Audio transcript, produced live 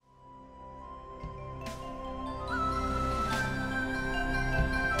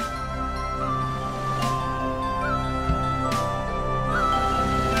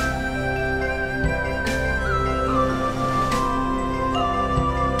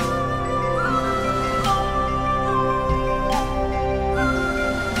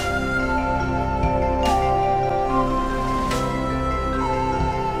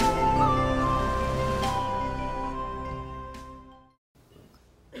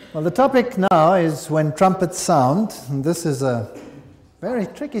Well, the topic now is when trumpets sound, and this is a very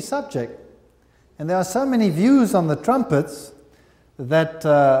tricky subject. And there are so many views on the trumpets that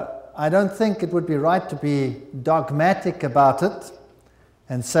I don't think it would be right to be dogmatic about it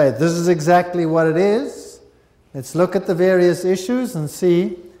and say, this is exactly what it is. Let's look at the various issues and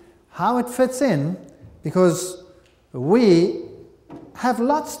see how it fits in, because we have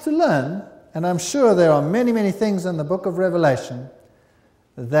lots to learn, and I'm sure there are many, many things in the book of Revelation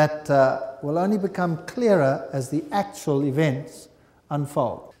that will only become clearer as the actual events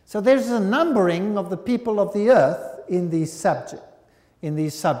unfold. So there's a numbering of the people of the earth in these subjects.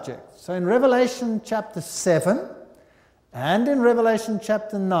 So in Revelation chapter 7 and in Revelation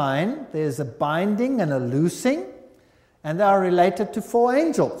chapter 9, there's a binding and a loosing, and they are related to 4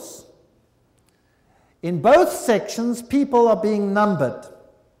 angels. In both sections, people are being numbered.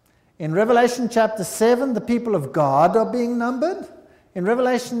 In Revelation chapter 7, the people of God are being numbered. In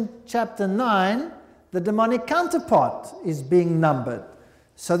Revelation chapter 9, the demonic counterpart is being numbered.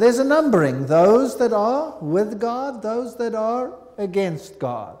 So there's a numbering, those that are with God, those that are against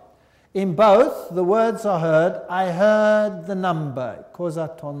God. In both, the words are heard, I heard the number,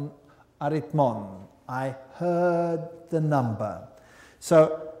 kosaton arithmon, I heard the number.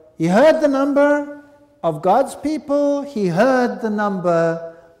 So he heard the number of God's people, he heard the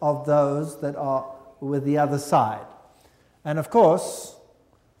number of those that are with the other side. And of course,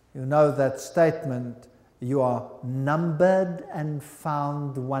 you know that statement, you are numbered and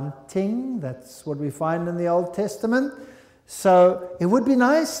found wanting. That's what we find in the Old Testament. So it would be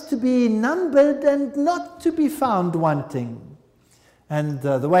nice to be numbered and not to be found wanting. And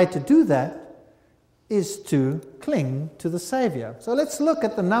the way to do that is to cling to the Savior. So let's look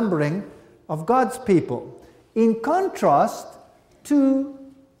at the numbering of God's people in contrast to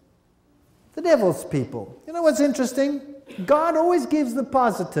the devil's people. You know what's interesting? God always gives the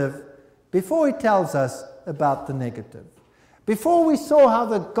positive before he tells us about the negative. Before we saw how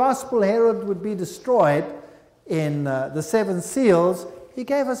the gospel herald would be destroyed in the 7 seals, he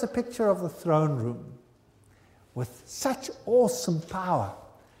gave us a picture of the throne room with such awesome power.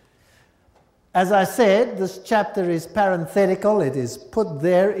 As I said, this chapter is parenthetical. It is put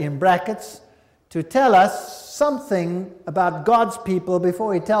there in brackets to tell us something about God's people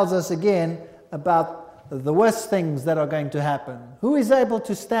before he tells us again about the worst things that are going to happen. Who is able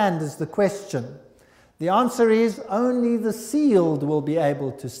to stand is the question. The answer is only the sealed will be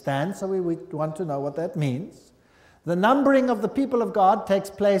able to stand, so we want to know what that means. The numbering of the people of God takes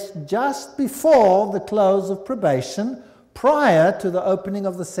place just before the close of probation, prior to the opening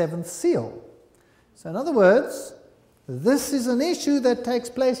of the 7th seal. So in other words, this is an issue that takes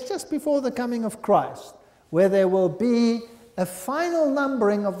place just before the coming of Christ, where there will be a final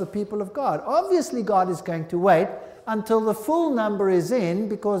numbering of the people of God. Obviously, God is going to wait until the full number is in,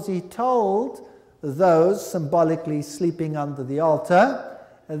 because he told those symbolically sleeping under the altar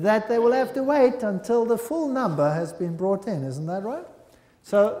that they will have to wait until the full number has been brought in. Isn't that right?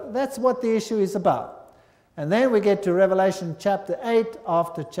 So that's what the issue is about. And then we get to Revelation chapter 8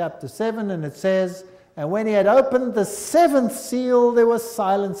 after chapter 7, and it says, and when he had opened the 7th seal, there was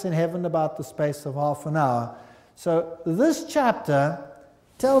silence in heaven about the space of half an hour. So this chapter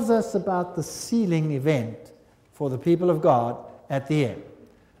tells us about the sealing event for the people of God at the end.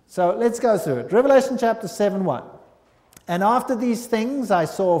 So let's go through it. Revelation chapter 7:1. And after these things I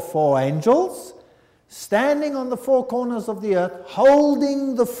saw 4 angels standing on the 4 corners of the earth,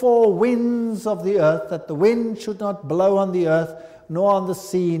 holding the 4 winds of the earth, that the wind should not blow on the earth, nor on the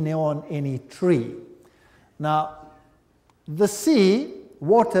sea, nor on any tree. Now, the sea,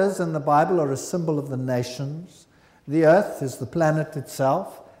 waters in the Bible, are a symbol of the nations. The earth is the planet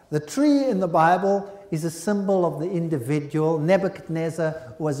itself. The tree in the Bible is a symbol of the individual.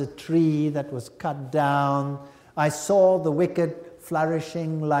 Nebuchadnezzar was a tree that was cut down. I saw the wicked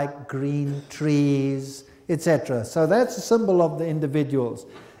flourishing like green trees, etc. So that's a symbol of the individuals.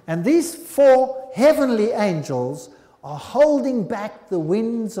 And these 4 heavenly angels are holding back the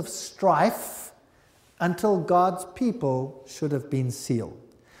winds of strife until God's people should have been sealed.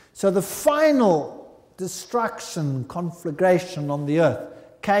 So the final destruction, conflagration on the earth,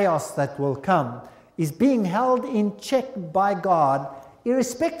 chaos that will come, is being held in check by God,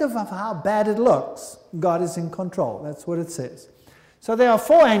 irrespective of how bad it looks. God is in control. That's what it says. So there are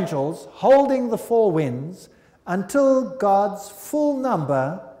 4 angels holding the 4 winds until God's full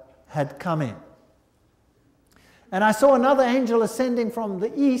number had come in. And I saw another angel ascending from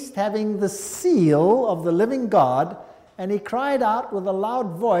the east, having the seal of the living God, and he cried out with a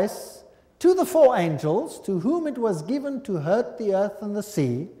loud voice to the 4 angels, to whom it was given to hurt the earth and the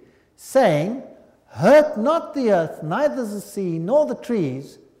sea, saying, hurt not the earth, neither the sea, nor the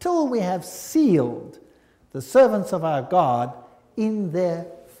trees, until we have sealed the servants of our God in their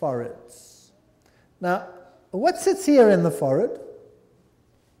foreheads. Now, what sits here in the forehead?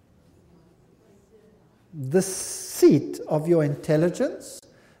 The seat of your intelligence,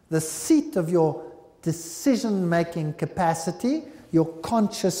 the seat of your decision-making capacity, your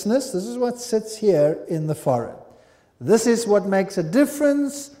consciousness. This is what sits here in the forehead. This is what makes a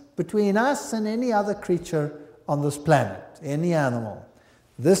difference between us and any other creature on this planet, any animal.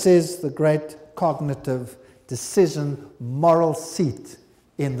 This is the great cognitive decision, moral seat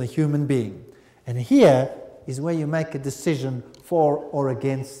in the human being. And here is where you make a decision for or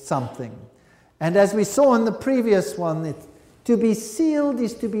against something. And as we saw in the previous one, to be sealed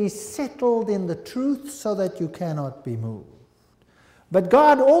is to be settled in the truth so that you cannot be moved. But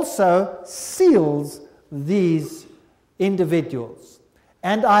God also seals these individuals.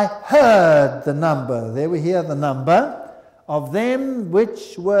 And I heard the number, there we hear the number, of them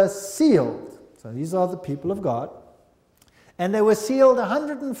which were sealed. So these are the people of God. And they were sealed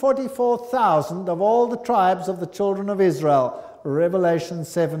 144,000 of all the tribes of the children of Israel. Revelation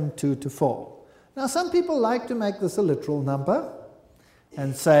 7, 2-4. Now some people like to make this a literal number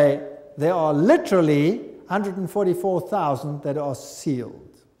and say there are literally 144,000 that are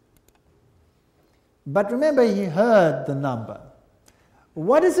sealed. But remember, he heard the number.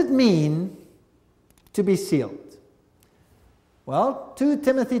 What does it mean to be sealed? Well, 2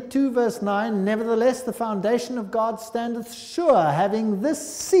 Timothy 2 verse 9, nevertheless the foundation of God standeth sure, having this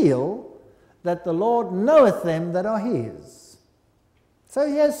seal, that the Lord knoweth them that are his. So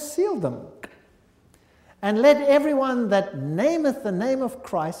he has sealed them. And let everyone that nameth the name of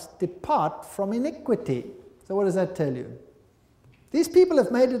Christ depart from iniquity. So what does that tell you? These people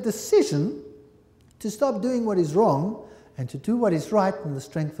have made a decision to stop doing what is wrong and to do what is right in the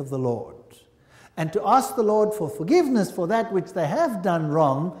strength of the Lord. And to ask the Lord for forgiveness for that which they have done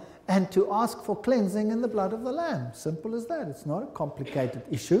wrong, and to ask for cleansing in the blood of the Lamb. Simple as that. It's not a complicated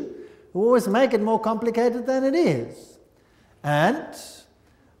issue. We always make it more complicated than it is. And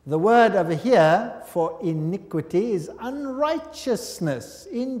the word over here for iniquity is unrighteousness,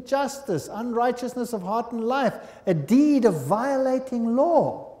 injustice, unrighteousness of heart and life, a deed of violating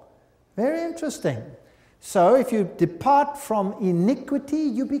law. Very interesting. So if you depart from iniquity,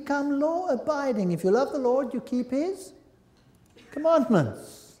 you become law-abiding. If you love the Lord, you keep his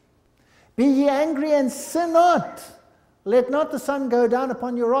commandments. Be ye angry and sin not. Let not the sun go down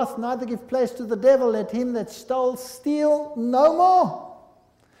upon your wrath, neither give place to the devil. Let him that stole steal no more.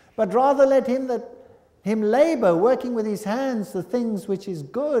 But rather let him labor, working with his hands the things which is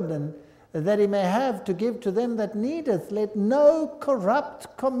good, and that he may have to give to them that needeth. Let no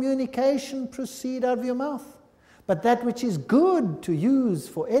corrupt communication proceed out of your mouth, but that which is good to use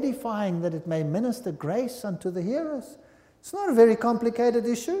for edifying, that it may minister grace unto the hearers. It's not a very complicated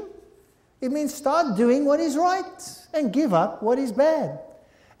issue. It means start doing what is right and give up what is bad.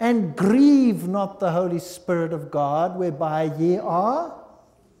 And grieve not the Holy Spirit of God, whereby ye are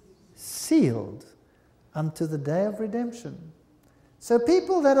sealed unto the day of redemption. So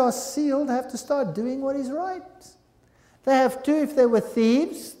people that are sealed have to start doing what is right. They have to, if they were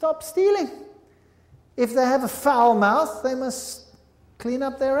thieves, stop stealing. If they have a foul mouth, they must clean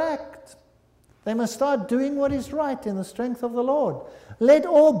up their act. They must start doing what is right in the strength of the Lord. Let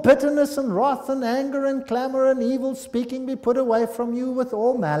all bitterness and wrath and anger and clamor and evil speaking be put away from you with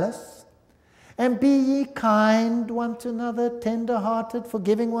all malice. And be ye kind one to another, tender-hearted,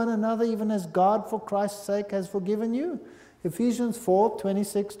 forgiving one another, even as God for Christ's sake has forgiven you. Ephesians 4,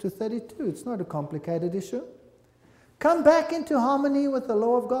 26-32. It's not a complicated issue. Come back into harmony with the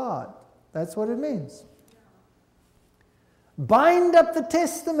law of God. That's what it means. Bind up the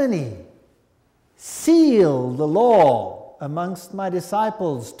testimony. Seal the law amongst my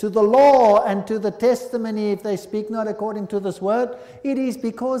disciples. To the law and to the testimony, if they speak not according to this word, it is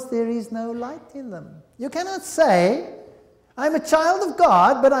because there is no light in them. You cannot say, I'm a child of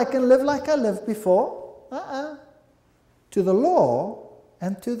God, but I can live like I lived before. To the law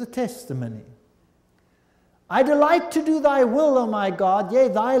and to the testimony. I delight to do thy will, O my God, yea,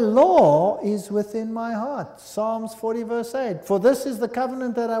 thy law is within my heart. Psalms 40 verse 8. For this is the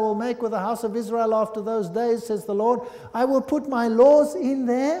covenant that I will make with the house of Israel after those days, says the Lord. I will put my laws in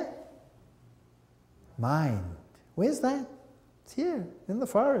their mind. Where's that? It's here, in the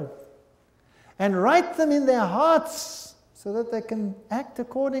forehead. And write them in their hearts, so that they can act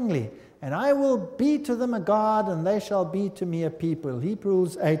accordingly. And I will be to them a God, and they shall be to me a people.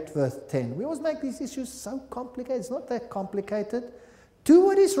 Hebrews 8 verse 10. We always make these issues so complicated. It's not that complicated. Do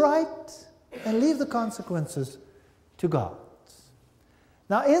what is right and leave the consequences to God.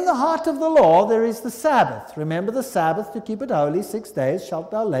 Now, in the heart of the law, there is the Sabbath. Remember the Sabbath to keep it holy. 6 days shalt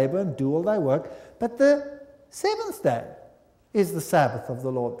thou labor and do all thy work. But the seventh day is the Sabbath of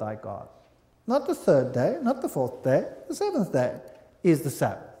the Lord thy God. Not the third day, not the fourth day. The seventh day is the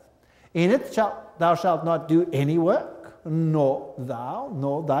Sabbath. In it thou shalt not do any work, nor thou,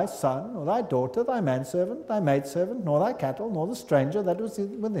 nor thy son, nor thy daughter, thy manservant, thy maidservant, nor thy cattle, nor the stranger that was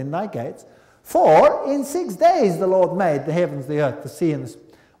within thy gates. For in 6 days the Lord made the heavens, the earth, the sea, and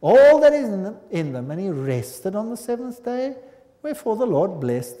all that is in them, and he rested on the seventh day. Wherefore the Lord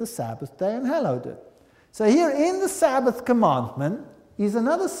blessed the Sabbath day and hallowed it. So here in the Sabbath commandment is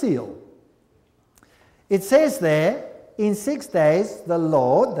another seal. It says there, in 6 days the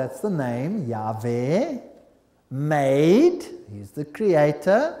Lord, that's the name, Yahweh, made, he's the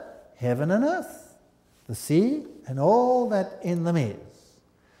creator, heaven and earth, the sea, and all that in them is.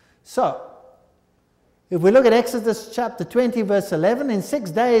 So, if we look at Exodus chapter 20, verse 11, in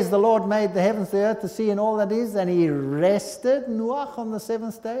 6 days the Lord made the heavens, the earth, the sea, and all that is, and he rested, Nuach, on the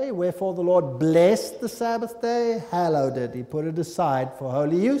seventh day. Wherefore the Lord blessed the Sabbath day, hallowed it. He put it aside for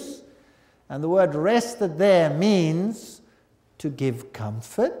holy use. And the word rested there means to give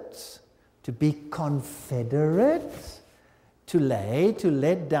comfort, to be confederate, to lay, to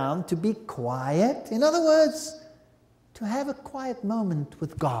let down, to be quiet. In other words, to have a quiet moment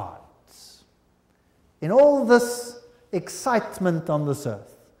with God. In all this excitement on this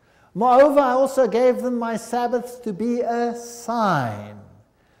earth. Moreover, I also gave them my Sabbaths to be a sign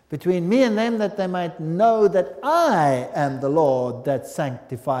between me and them, that they might know that I am the Lord that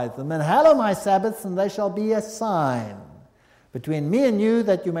sanctifieth them. And hallow my Sabbaths, and they shall be a sign between me and you,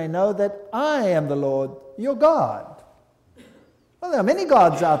 that you may know that I am the Lord your God. Well, there are many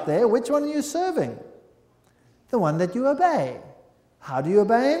gods out there. Which one are you serving? The one that you obey. How do you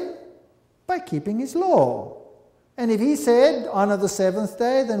obey him? By keeping his law. And if he said, honor the seventh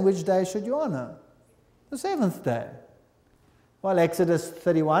day, then which day should you honor? The seventh day. Well, Exodus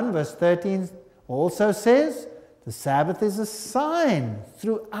 31 verse 13 also says, the Sabbath is a sign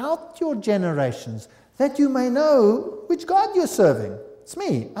throughout your generations, that you may know which God you're serving. It's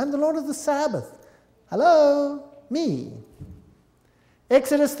me. I'm the Lord of the Sabbath. Hello, me.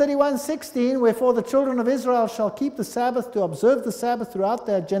 Exodus 31:16, wherefore the children of Israel shall keep the Sabbath, to observe the Sabbath throughout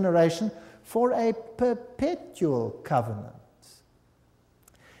their generation, for a perpetual covenant.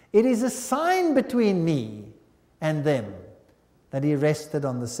 It is a sign between me and them that he rested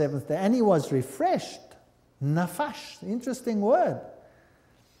on the seventh day, and he was refreshed. Nafash, interesting word.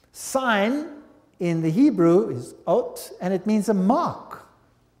 Sign in the Hebrew is ot, and it means a mark.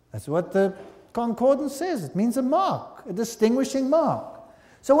 That's what the concordance says. It means a mark, a distinguishing mark.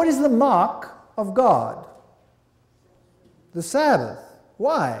 So what is the mark of God? The Sabbath.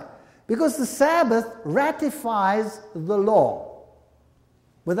 Why? Because the Sabbath ratifies the law.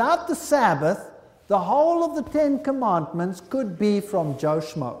 Without the Sabbath, the whole of the 10 Commandments could be from Joe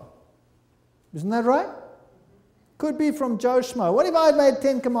Schmo. Isn't that right? Could be from Joe Schmo. What if I had made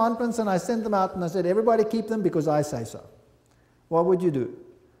 10 Commandments and I sent them out and I said, everybody keep them because I say so? What would you do?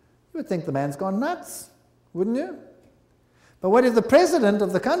 You would think the man's gone nuts, wouldn't you? But what if the president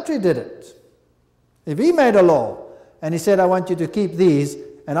of the country did it? If he made a law and he said, I want you to keep these,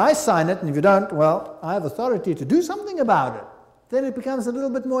 and I sign it, and if you don't, well, I have authority to do something about it. Then it becomes a little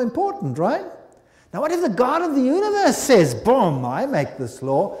bit more important, right? Now, what if the God of the universe says, boom, I make this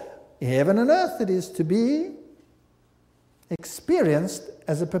law, heaven and earth, it is to be experienced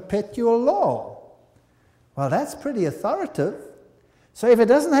as a perpetual law? Well, that's pretty authoritative. So if it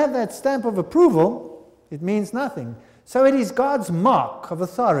doesn't have that stamp of approval, it means nothing. So it is God's mark of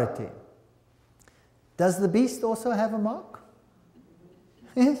authority. Does the beast also have a mark?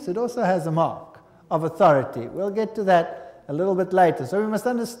 Yes, it also has a mark of authority. We'll get to that a little bit later. So we must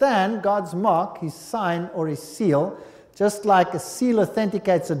understand God's mark, his sign or his seal, just like a seal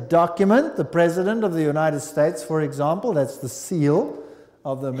authenticates a document. The President of the United States, for example, that's the seal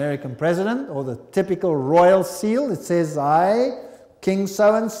of the American president, or the typical royal seal. It says, I, King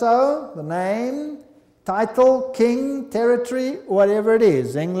so-and-so, the name, title, king, territory, whatever it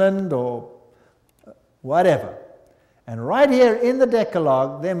is, England or whatever. And right here in the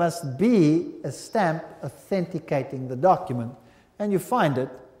Decalogue, there must be a stamp authenticating the document, and you find it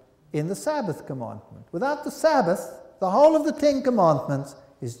in the Sabbath commandment. Without the Sabbath, the whole of the 10 Commandments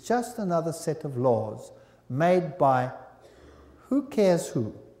is just another set of laws made by who cares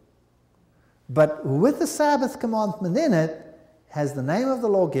who. But with the Sabbath commandment in it, has the name of the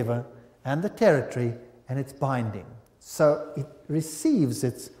lawgiver and the territory, and it's binding. So it receives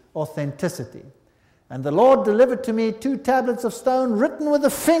its authenticity. And the Lord delivered to me 2 tablets of stone written with the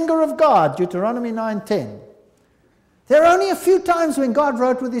finger of God, Deuteronomy 9:10. There are only a few times when God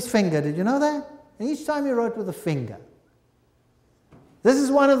wrote with his finger. Did you know that? And each time he wrote with a finger. This is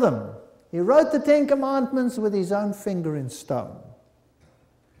one of them. He wrote the 10 Commandments with his own finger in stone.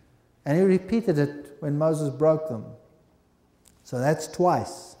 And he repeated it when Moses broke them. So that's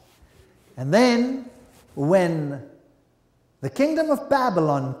twice. And then, when the kingdom of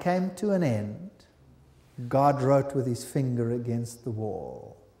Babylon came to an end, God wrote with his finger against the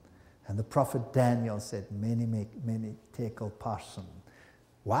wall. And the prophet Daniel said, many tekel parson.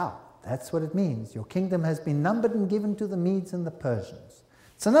 Wow, that's what it means. Your kingdom has been numbered and given to the Medes and the Persians.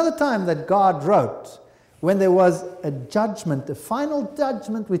 It's another time that God wrote when there was a judgment, a final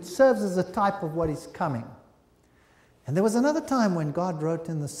judgment which serves as a type of what is coming. And there was another time when God wrote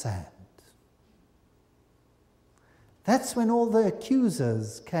in the sand. That's when all the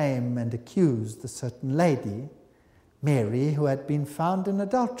accusers came and accused a certain lady, Mary, who had been found in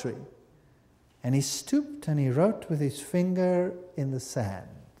adultery. And he stooped and he wrote with his finger in the sand.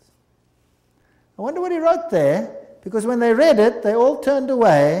 I wonder what he wrote there, because when they read it, they all turned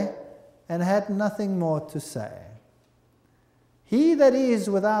away and had nothing more to say. He that is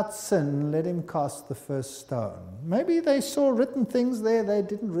without sin, let him cast the first stone. Maybe they saw written things there they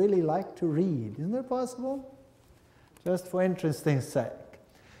didn't really like to read. Isn't that possible? Just for interesting's sake.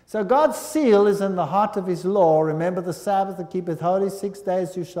 So God's seal is in the heart of his law. Remember the Sabbath to keep it holy. 6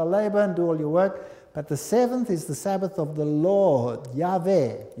 days you shall labor and do all your work. But the seventh is the Sabbath of the Lord,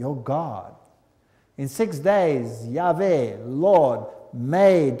 Yahweh, your God. In 6 days, Yahweh, Lord,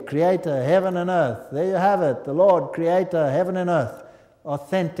 made, creator, heaven and earth. There you have it, the Lord, creator, heaven and earth,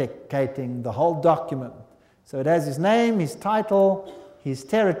 authenticating the whole document. So it has his name, his title, his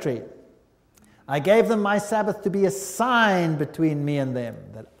territory. I gave them my Sabbath to be a sign between me and them,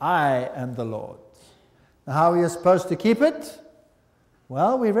 that I am the Lord. Now, how are you supposed to keep it?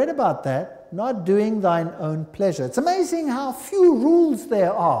 Well, we read about that, not doing thine own pleasure. It's amazing how few rules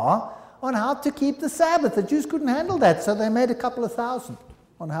there are on how to keep the Sabbath. The Jews couldn't handle that, so they made a couple of thousand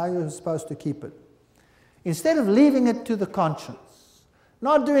on how you're supposed to keep it. Instead of leaving it to the conscience,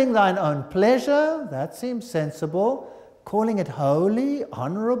 not doing thine own pleasure, that seems sensible, calling it holy,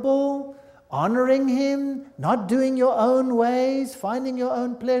 honorable, honoring him, not doing your own ways, finding your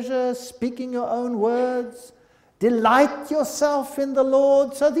own pleasure, speaking your own words, delight yourself in the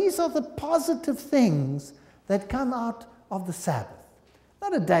Lord. So these are the positive things that come out of the Sabbath.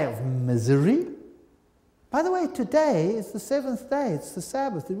 Not a day of misery. By the way, today is the 7th day. It's the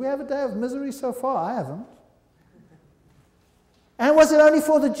Sabbath. Did we have a day of misery so far? I haven't. And was it only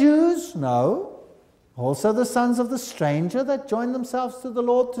for the Jews? No. Also the sons of the stranger that join themselves to the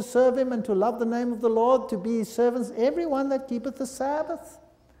Lord to serve him and to love the name of the Lord, to be his servants, everyone that keepeth the Sabbath.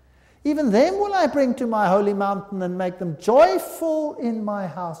 Even them will I bring to my holy mountain and make them joyful in my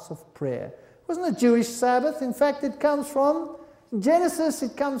house of prayer. It wasn't a Jewish Sabbath. In fact, it comes from Genesis,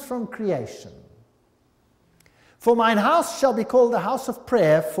 it comes from creation. For mine house shall be called a house of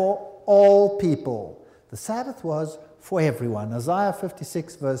prayer for all people. The Sabbath was for everyone. Isaiah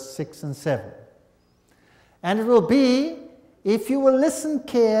 56, verse 6 and 7. And it will be, if you will listen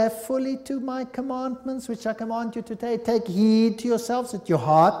carefully to my commandments, which I command you today, take heed to yourselves that your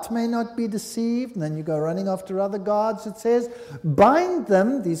heart may not be deceived. And then you go running after other gods, it says. Bind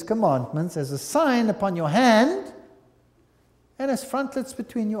them, these commandments, as a sign upon your hand, and as frontlets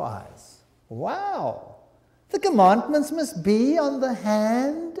between your eyes. Wow! The commandments must be on the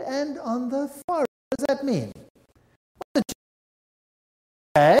hand and on the forehead. What does that mean?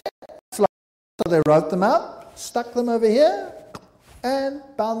 Okay, so they wrote them out, stuck them over here, and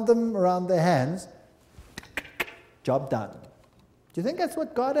bound them around their hands. Job done. Do you think that's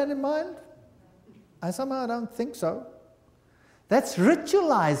what God had in mind? I somehow don't think so. That's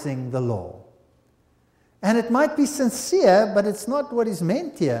ritualizing the law. And it might be sincere, but it's not what is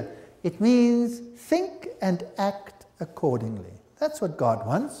meant here. It means think and act accordingly. That's what God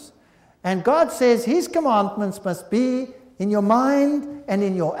wants. And God says his commandments must be in your mind and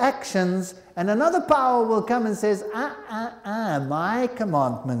in your actions. And another power will come and says, my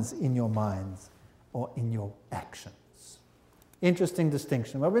commandments in your minds or in your actions. Interesting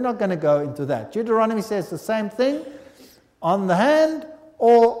distinction. But we're not going to go into that. Deuteronomy says the same thing on the hand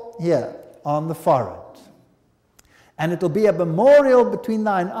or here on the forehead. And it will be a memorial between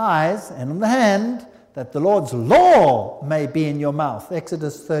thine eyes and on the hand, that the Lord's law may be in your mouth.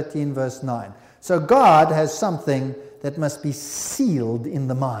 Exodus 13, verse 9. So God has something that must be sealed in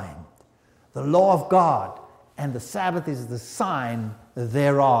the mind. The law of God. And the Sabbath is the sign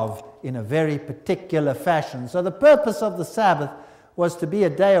thereof in a very particular fashion. So the purpose of the Sabbath was to be a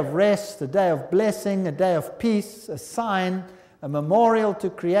day of rest, a day of blessing, a day of peace, a sign, a memorial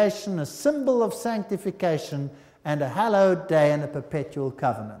to creation, a symbol of sanctification, and a hallowed day and a perpetual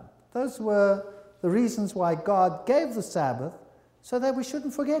covenant. Those were the reasons why God gave the Sabbath, so that we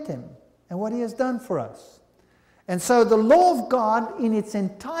shouldn't forget him and what he has done for us. And so the law of God in its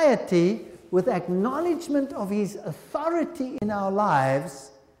entirety, with acknowledgement of his authority in our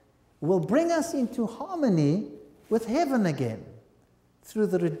lives, will bring us into harmony with heaven again through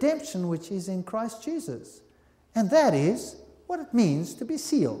the redemption which is in Christ Jesus. And that is what it means to be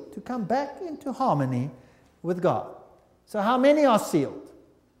sealed, to come back into harmony with God. So how many are sealed?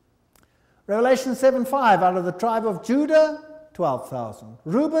 Revelation 7:5, out of the tribe of Judah, 12,000.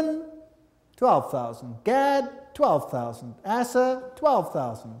 Reuben, 12,000. Gad, 12,000. Asher,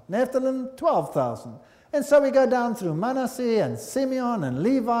 12,000. Nephilim, 12,000. And so we go down through Manasseh and Simeon and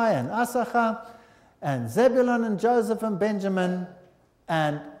Levi and Issachar and Zebulun and Joseph and Benjamin,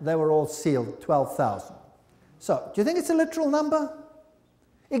 and they were all sealed, 12,000. So, do you think it's a literal number?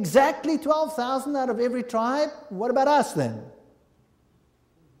 Exactly 12,000 out of every tribe? What about us then?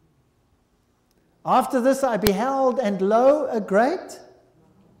 After this I beheld, and lo, a great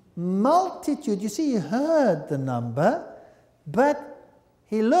multitude. You see, he heard the number, but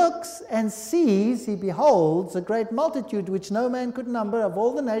he looks and sees, he beholds a great multitude which no man could number, of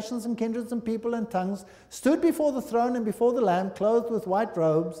all the nations and kindreds and people and tongues, stood before the throne and before the Lamb, clothed with white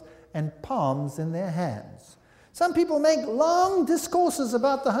robes and palms in their hands. Some people make long discourses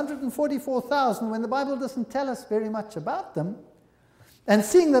about the 144,000 when the Bible doesn't tell us very much about them. And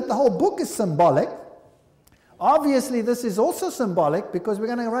seeing that the whole book is symbolic, obviously this is also symbolic, because we're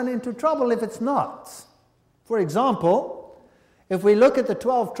going to run into trouble if it's not. For example, if we look at the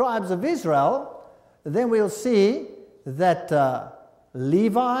 12 tribes of Israel, then we'll see that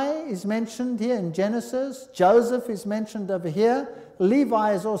Levi is mentioned here in Genesis. Joseph is mentioned over here.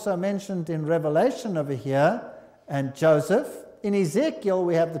 Levi is also mentioned in Revelation over here, and Joseph. In Ezekiel,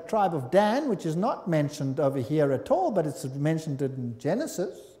 we have the tribe of Dan, which is not mentioned over here at all, but it's mentioned in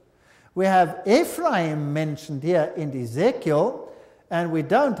Genesis. We have Ephraim mentioned here in Ezekiel, and we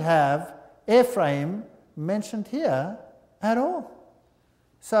don't have Ephraim mentioned here at all.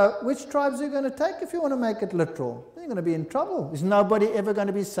 So which tribes are you going to take if you want to make it literal? You're going to be in trouble. Is nobody ever going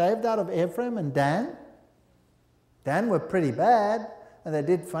to be saved out of Ephraim and Dan? Dan were pretty bad, and they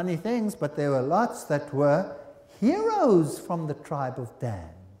did funny things, but there were lots that were heroes from the tribe of Dan.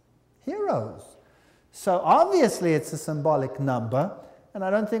 Heroes. So obviously it's a symbolic number, and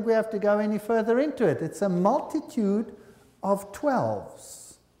I don't think we have to go any further into it. It's a multitude of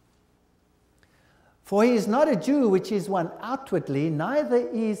 12s. For he is not a Jew which is one outwardly, neither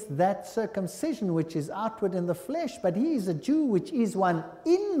is that circumcision which is outward in the flesh, but he is a Jew which is one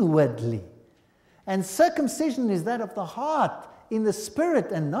inwardly. And circumcision is that of the heart, in the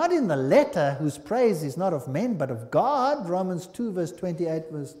spirit, and not in the letter, whose praise is not of men but of God. Romans 2 verse 28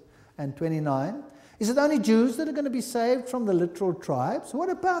 and 29. Is it only Jews that are going to be saved from the literal tribes? What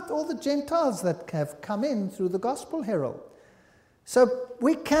about all the Gentiles that have come in through the gospel herald? So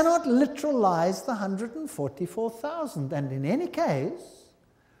we cannot literalize the 144,000. And in any case,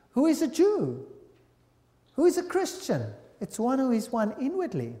 who is a Jew? Who is a Christian? It's one who is one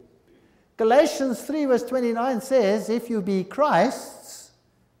inwardly. Galatians 3 verse 29 says, if you be Christ's,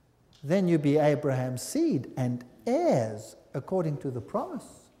 then you be Abraham's seed and heirs according to the promise.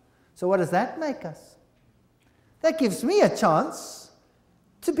 So what does that make us? That gives me a chance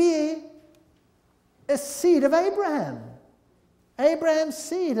to be a seed of Abraham. Abraham's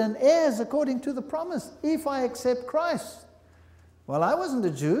seed and heirs according to the promise, if I accept Christ. Well, I wasn't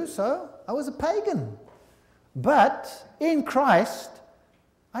a Jew, so I was a pagan. But in Christ,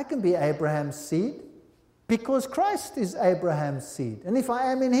 I can be Abraham's seed because Christ is Abraham's seed. And if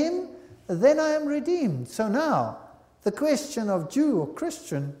I am in him, then I am redeemed. So now, the question of Jew or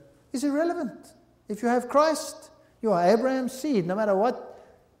Christian is irrelevant. If you have Christ, you are Abraham's seed, no matter what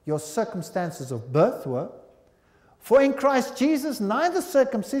your circumstances of birth were. For in Christ Jesus, neither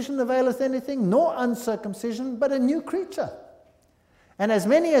circumcision availeth anything, nor uncircumcision, but a new creature. And as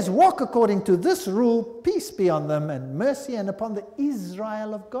many as walk according to this rule, peace be on them and mercy and upon the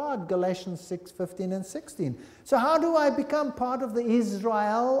Israel of God. Galatians 6, 15 and 16. So how do I become part of the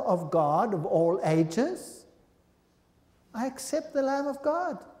Israel of God of all ages? I accept the Lamb of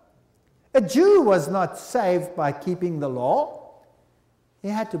God. A Jew was not saved by keeping the law. He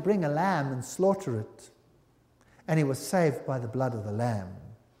had to bring a lamb and slaughter it. And he was saved by the blood of the lamb.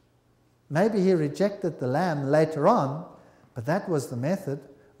 Maybe he rejected the lamb later on, but that was the method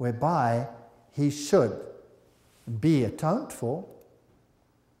whereby he should be atoned for.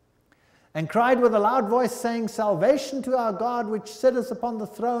 And cried with a loud voice, saying, salvation to our God, which sitteth upon the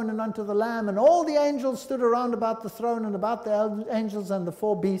throne and unto the Lamb. And all the angels stood around about the throne and about the angels and the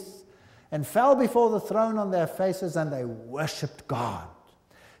four beasts. and fell before the throne on their faces, and they worshipped God,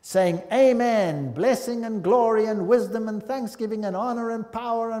 saying, Amen, blessing and glory and wisdom and thanksgiving and honor and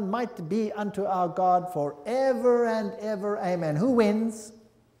power and might be unto our God forever and ever. Amen. Who wins?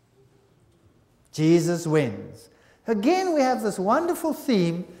 Jesus wins. Again, we have this wonderful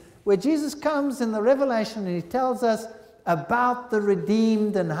theme where Jesus comes in the Revelation and he tells us about the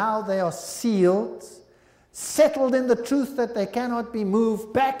redeemed and how they are sealed, settled in the truth that they cannot be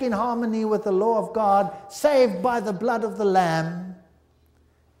moved, back in harmony with the law of God, saved by the blood of the Lamb.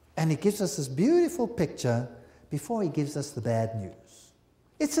 And he gives us this beautiful picture before he gives us the bad news.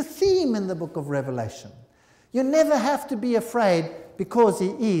 It's a theme in the book of Revelation. You never have to be afraid because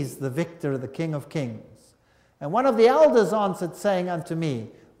he is the victor, the King of Kings. And one of the elders answered, saying unto me,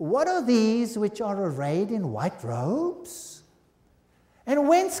 What are these which are arrayed in white robes? And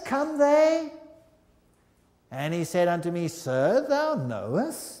whence come they? And he said unto me, Sir, thou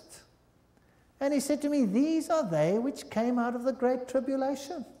knowest. And he said to me, These are they which came out of the great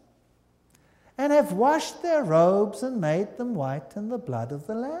tribulation, and have washed their robes and made them white in the blood of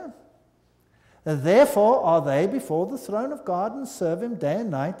the Lamb. Therefore are they before the throne of God, and serve him day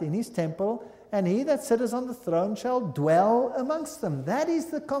and night in his temple, and he that sitteth on the throne shall dwell amongst them. That is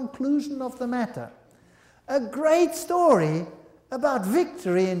the conclusion of the matter. A great story about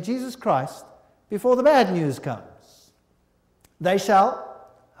victory in Jesus Christ before the bad news comes. They shall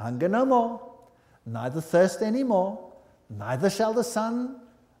hunger no more, neither thirst any more, neither shall the sun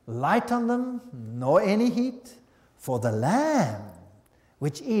light on them, nor any heat. For the Lamb,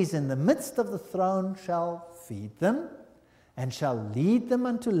 which is in the midst of the throne, shall feed them, and shall lead them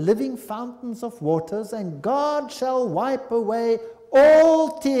unto living fountains of waters, and God shall wipe away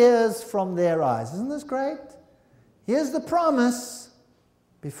all tears from their eyes. Isn't this great? Here's the promise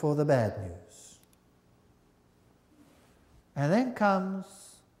before the bad news. And then comes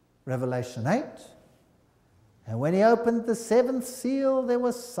Revelation 8. And when he opened the seventh seal, there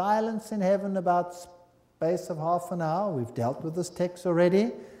was silence in heaven about space of half an hour. We've dealt with this text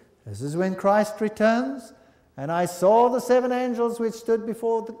already. This is when Christ returns. And I saw the seven angels which stood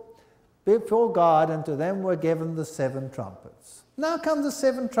before God, and to them were given the seven trumpets. Now come the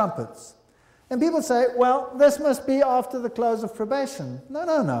seven trumpets. And people say, well, this must be after the close of probation. No,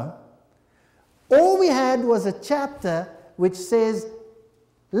 no, no. All we had was a chapter which says,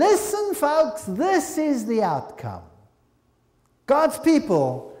 listen, folks, this is the outcome. God's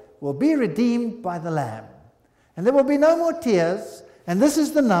people will be redeemed by the Lamb. And there will be no more tears, and this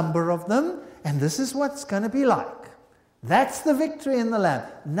is the number of them, and this is what's going to be like. That's the victory in the Lamb.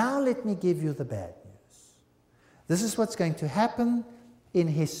 Now let me give you the bad news. This is what's going to happen in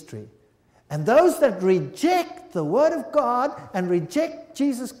history. And those that reject the Word of God and reject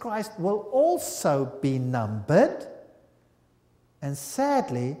Jesus Christ will also be numbered. And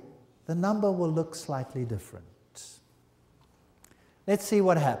sadly, the number will look slightly different. Let's see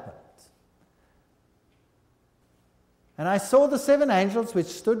what happened. And I saw the seven angels which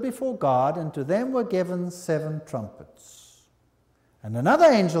stood before God, and to them were given seven trumpets. And another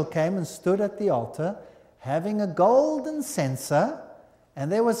angel came and stood at the altar, having a golden censer,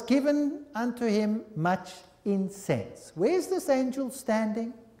 and there was given unto him much incense. Where's this angel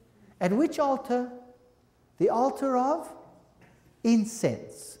standing? At which altar? The altar of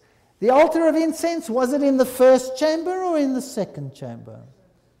incense. The altar of incense, was it in the first chamber or in the second chamber?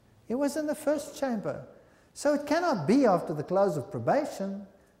 It was in the first chamber. So it cannot be after the close of probation.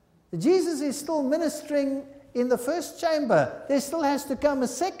 Jesus is still ministering in the first chamber. There still has to come a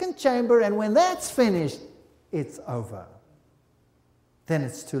second chamber, and when that's finished, it's over. Then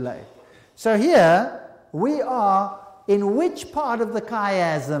it's too late. So here we are in which part of the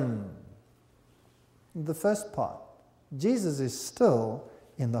chiasm? The first part. Jesus is still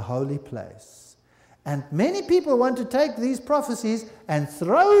in the holy place. And many people want to take these prophecies and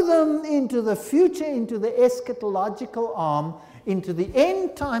throw them into the future, into the eschatological arm, into the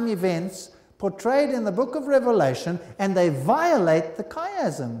end time events portrayed in the book of Revelation, and they violate the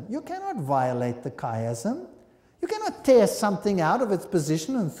chiasm. You cannot violate the chiasm. You cannot tear something out of its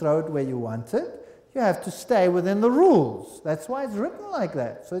position and throw it where you want it. You have to stay within the rules. That's why it's written like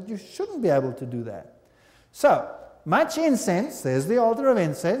that, so that you shouldn't be able to do that. So, much incense, there's the altar of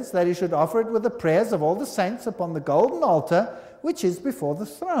incense, that he should offer it with the prayers of all the saints upon the golden altar, which is before the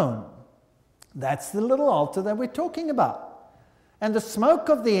throne. That's the little altar that we're talking about. And the smoke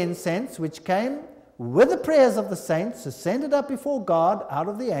of the incense, which came with the prayers of the saints, ascended up before God out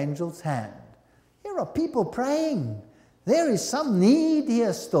of the angel's hand. Here are people praying. There is some need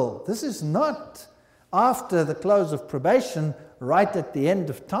here still. This is not after the close of probation, right at the end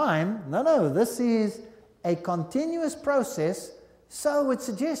of time. No, no, this is a continuous process So it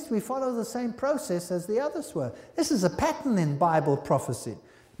suggests we follow the same process as the others were. This is a pattern in Bible prophecy.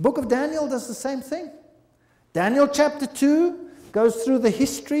 Book of Daniel does the same thing. Daniel chapter 2 goes through the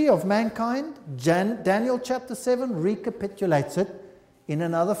history of mankind. Daniel chapter 7 recapitulates it in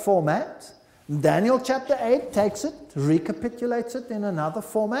another format. Daniel chapter 8 takes it, recapitulates it in another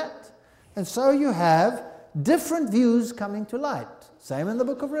format. And so you have different views coming to light. Same in the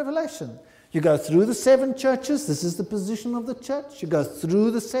book of Revelation. You go through the 7 churches, this is the position of the church. You go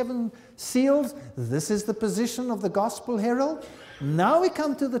through the 7 seals, this is the position of the gospel herald. Now we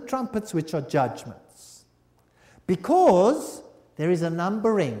come to the trumpets, which are judgments. Because there is a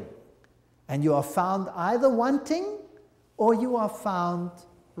numbering, and you are found either wanting or you are found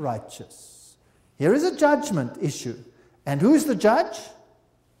righteous. Here is a judgment issue. And who's the judge?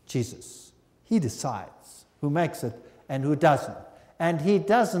 Jesus. He decides who makes it and who doesn't. And he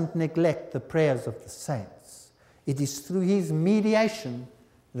doesn't neglect the prayers of the saints. It is through his mediation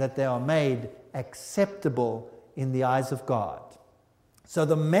that they are made acceptable in the eyes of God. So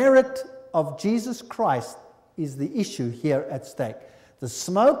the merit of Jesus Christ is the issue here at stake. The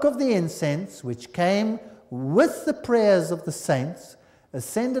smoke of the incense, which came with the prayers of the saints,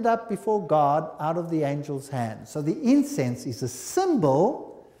 ascended up before God out of the angel's hand. So the incense is a symbol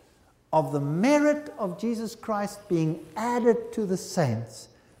of the merit of Jesus Christ being added to the saints,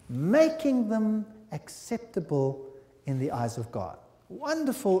 making them acceptable in the eyes of God.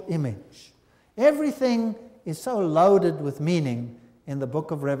 Wonderful image. Everything is so loaded with meaning in the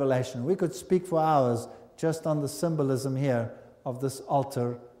book of Revelation. We could speak for hours just on the symbolism here of this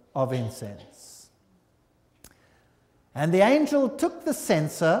altar of incense. And the angel took the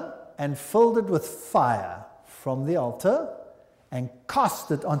censer and filled it with fire from the altar and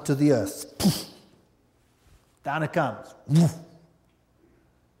cast it onto the earth. Down it comes.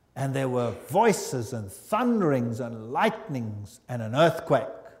 And there were voices and thunderings and lightnings and an earthquake.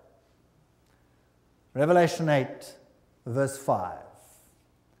 Revelation 8, verse 5.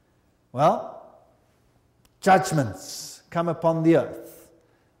 Well, judgments come upon the earth.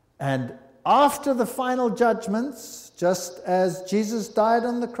 And after the final judgments, just as Jesus died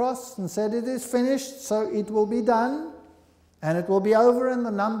on the cross and said, "It is finished," so it will be done, and it will be over, and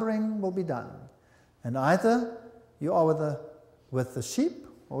the numbering will be done. And either you are with the sheep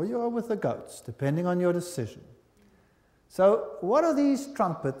or you are with the goats, depending on your decision. So what are these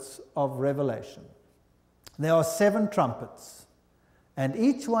trumpets of Revelation? There are 7 trumpets, and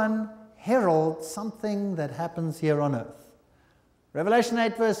each one heralds something that happens here on earth. Revelation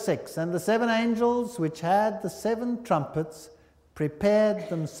 8 verse 6, and the 7 angels which had the 7 trumpets prepared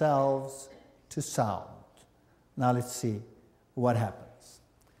themselves to sound. Now let's see what happens.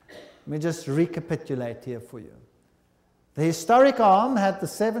 Let me just recapitulate here for you. The historic arm had the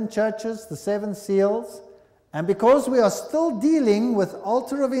 7 churches, the 7 seals, and because we are still dealing with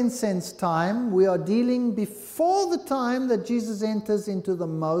altar of incense time, we are dealing before the time that Jesus enters into the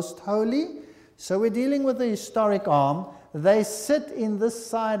most holy. So we're dealing with the historic arm. They sit in this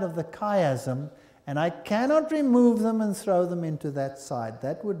side of the chiasm, and I cannot remove them and throw them into that side.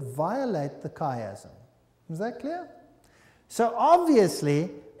 That would violate the chiasm. Is that clear? So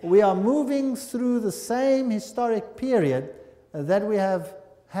obviously, we are moving through the same historic period that we have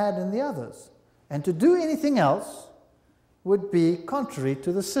had in the others. And to do anything else would be contrary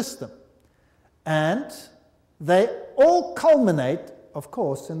to the system. And they all culminate, of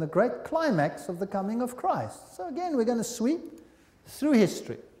course, in the great climax of the coming of Christ. So again, we're going to sweep through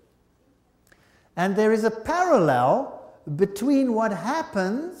history. And there is a parallel between what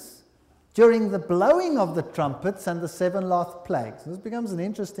happens during the blowing of the trumpets and the 7 last plagues. This becomes an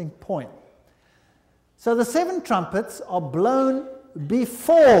interesting point. So the 7 trumpets are blown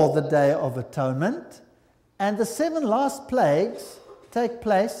before the Day of Atonement, and the 7 last plagues take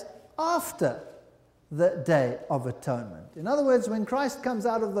place after the Day of Atonement. In other words, when Christ comes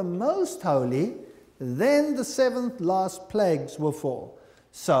out of the most holy, then the 7 last plagues will fall.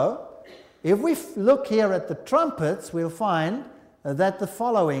 So, if we look here at the trumpets, we'll find that the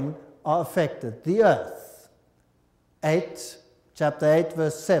following are affected. The earth, chapter 8,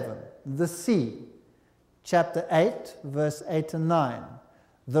 verse 7. The sea, chapter 8, verse 8 and 9.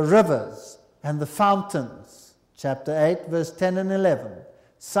 The rivers and the fountains, chapter 8, verse 10 and 11.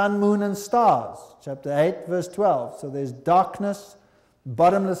 Sun, moon, and stars, chapter 8, verse 12. So there's darkness,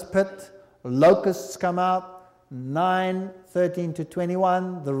 bottomless pit, locusts come out, 9, 13 to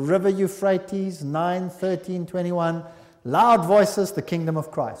 21. The river Euphrates, 9, 13, 21. Loud voices, the kingdom of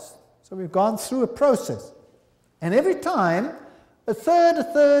Christ. So we've gone through a process. And every time, a third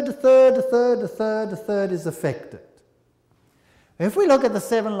is affected. If we look at the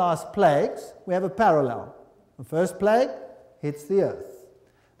 7 last plagues, we have a parallel. The first plague, hits the earth.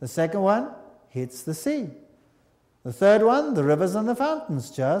 The second one hits the sea. The third one, the rivers and the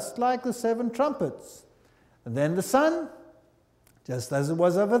fountains, just like the 7 trumpets. And then the sun, just as it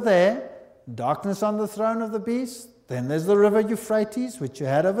was over there, darkness on the throne of the beast. Then there's the river Euphrates, which you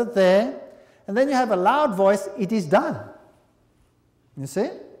had over there. And then you have a loud voice, it is done. You see?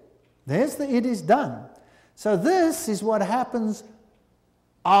 There's the it is done. So this is what happens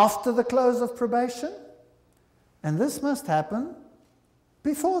after the close of probation. And this must happen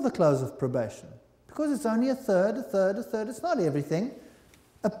before the close of probation. Because it's only a third. It's not everything.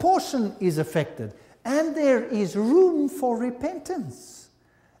 A portion is affected. And there is room for repentance.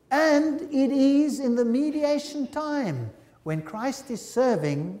 And it is in the mediation time when Christ is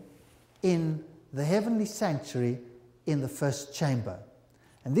serving in the heavenly sanctuary in the first chamber.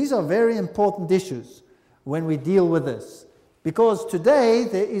 And these are very important issues when we deal with this. Because today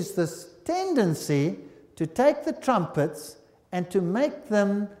there is this tendency to take the trumpets and to make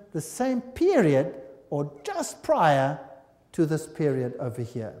them the same period or just prior to this period over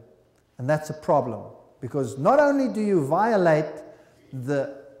here. And that's a problem, because not only do you violate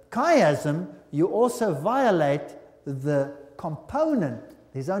the chiasm, you also violate the component.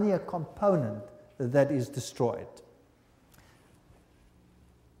 There's only a component that is destroyed.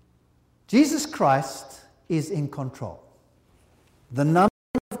 Jesus Christ is in control. The number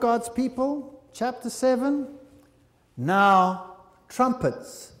of God's people, chapter 7, now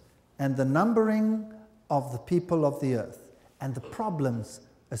trumpets, and the numbering of the people of the earth, and the problems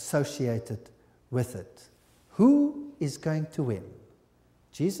associated with it. Who is going to win?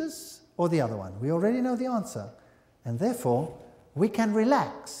 Jesus or the other one? We already know the answer. And therefore, we can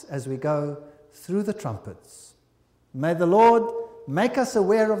relax as we go through the trumpets. May the Lord make us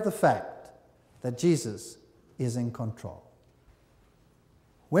aware of the fact that Jesus is in control.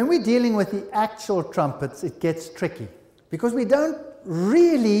 When we're dealing with the actual trumpets, it gets tricky, because we don't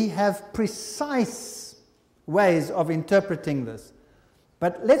really have precise ways of interpreting this.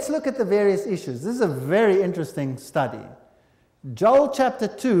 But let's look at the various issues. This is a very interesting study. Joel chapter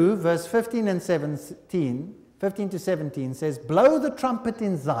 2, verse 15 and 17, 15 to 17 says, "Blow the trumpet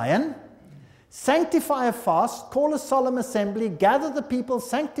in Zion, sanctify a fast, call a solemn assembly, gather the people,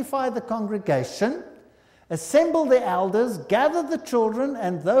 sanctify the congregation, assemble the elders, gather the children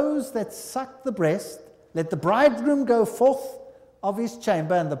and those that suck the breast. Let the bridegroom go forth of his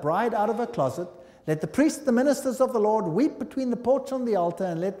chamber and the bride out of her closet. Let the priests, the ministers of the Lord, weep between the porch and the altar,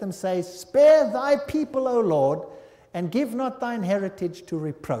 and let them say, Spare thy people, O Lord, and give not thine heritage to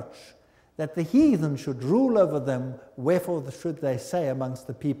reproach, that the heathen should rule over them. Wherefore should they say amongst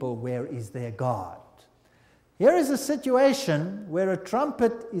the people, Where is their God?" Here is a situation where a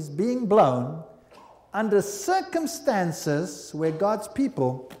trumpet is being blown under circumstances where God's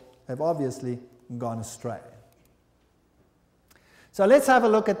people have obviously gone astray. So let's have a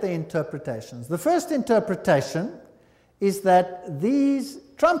look at the interpretations. The first interpretation is that these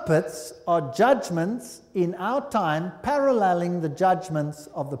trumpets are judgments in our time paralleling the judgments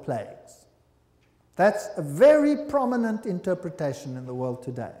of the plagues. That's a very prominent interpretation in the world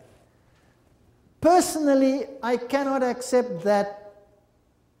today. Personally, I cannot accept that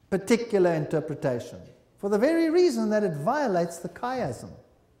particular interpretation for the very reason that it violates the chiasm.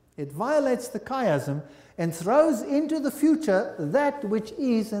 It violates the chiasm and throws into the future that which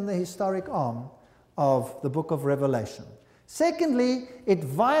is in the historic arm of the book of Revelation. Secondly, it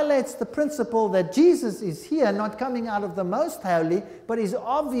violates the principle that Jesus is here, not coming out of the most holy, but is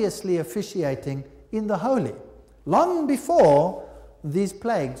obviously officiating in the holy, long before these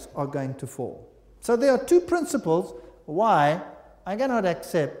plagues are going to fall. So there are two principles why I cannot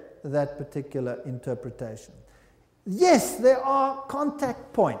accept that particular interpretation. Yes, there are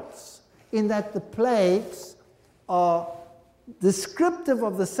contact points in that the plagues are descriptive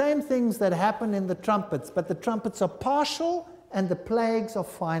of the same things that happen in the trumpets, but the trumpets are partial and the plagues are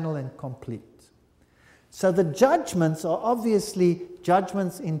final and complete. So the judgments are obviously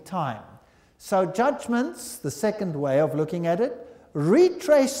judgments in time. So judgments, the second way of looking at it,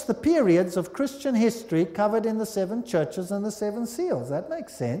 retrace the periods of Christian history covered in the 7 churches and the 7 seals. That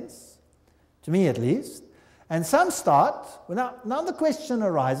makes sense, to me at least. And some start, now the question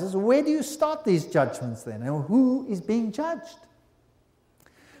arises, where do you start these judgments then? And who is being judged?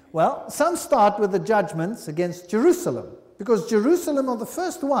 Well, some start with the judgments against Jerusalem, because Jerusalem are the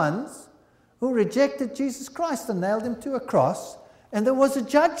first ones who rejected Jesus Christ and nailed him to a cross, and there was a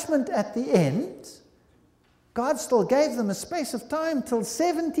judgment at the end. God still gave them a space of time till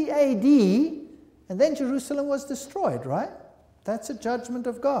 70 AD, and then Jerusalem was destroyed, right? That's a judgment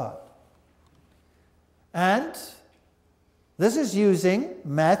of God. And this is using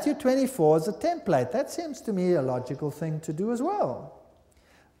Matthew 24 as a template. That seems to me a logical thing to do as well.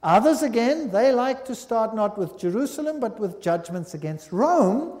 Others, again, they like to start not with Jerusalem, but with judgments against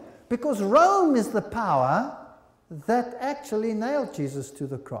Rome, because Rome is the power that actually nailed Jesus to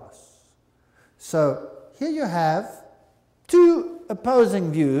the cross. So here you have two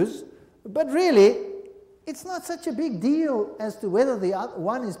opposing views, but really, it's not such a big deal as to whether the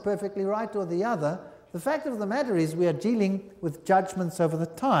one is perfectly right or the other. The fact of the matter is we are dealing with judgments over the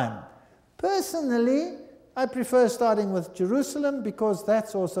time. Personally, I prefer starting with Jerusalem because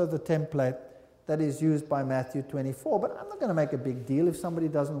that's also the template that is used by Matthew 24. But I'm not going to make a big deal if somebody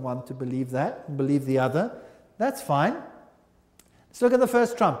doesn't want to believe that and believe the other. That's fine. Let's look at the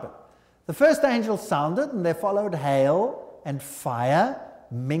first trumpet. The first angel sounded, and there followed hail and fire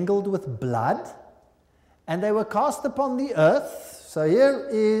mingled with blood, and they were cast upon the earth. So here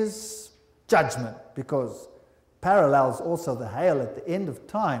is judgment, because parallels also the hail at the end of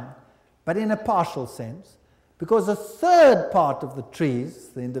time, but in a partial sense, because a third part of the trees,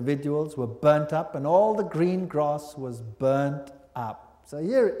 the individuals, were burnt up, and all the green grass was burnt up. So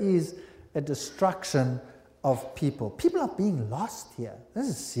here is a destruction of people. People are being lost here. This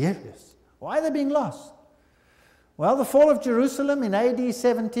is serious. Why are they being lost? Well, the fall of Jerusalem in AD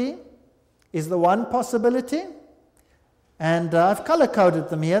 70 is the one possibility, and I've color-coded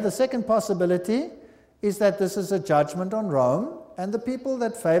them here. The second possibility is that this is a judgment on Rome, and the people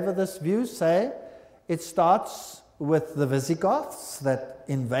that favor this view say it starts with the Visigoths that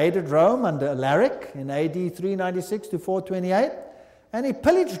invaded Rome under Alaric in AD 396 to 428, and he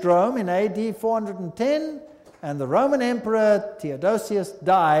pillaged Rome in AD 410, and the Roman Emperor Theodosius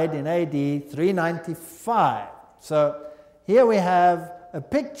died in AD 395. So here we have a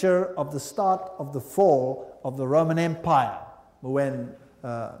picture of the start of the fall of the Roman Empire when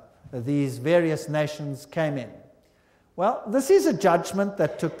these various nations came in. Well, this is a judgment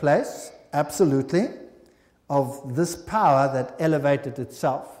that took place, absolutely, of this power that elevated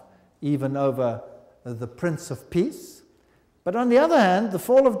itself even over the Prince of Peace. But on the other hand, the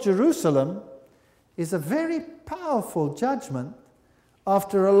fall of Jerusalem is a very powerful judgment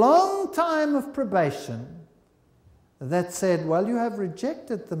after a long time of probation that said, well, you have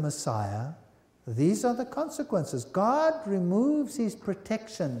rejected the Messiah, these are the consequences. God removes his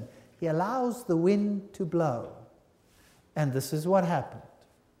protection. He allows the wind to blow. And this is what happened.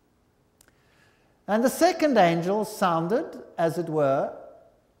 And the second angel sounded, as it were,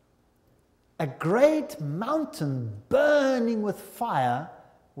 a great mountain burning with fire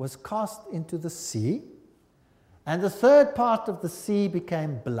was cast into the sea, and the third part of the sea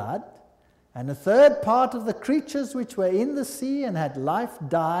became blood, and a third part of the creatures which were in the sea and had life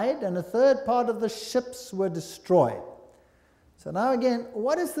died, and a third part of the ships were destroyed. So now again,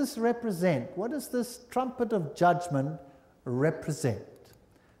 what does this represent? What does this trumpet of judgment represent?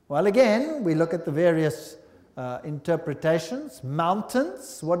 Well, again, we look at the various interpretations.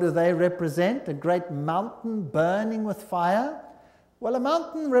 Mountains, what do they represent? A great mountain burning with fire. Well, a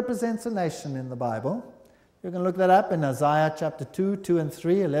mountain represents a nation in the Bible. You can look that up in Isaiah chapter 2, 2 and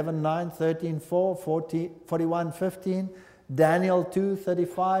 3, 11, 9, 13, 4, 41, 15, Daniel 2,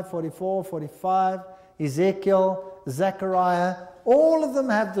 35, 44, 45, Ezekiel, Zechariah. All of them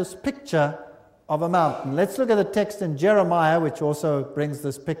have this picture of a mountain. Let's look at the text in Jeremiah, which also brings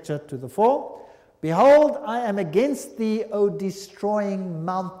this picture to the fore. Behold, I am against thee, O destroying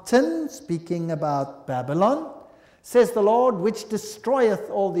mountain, speaking about Babylon, says the Lord, which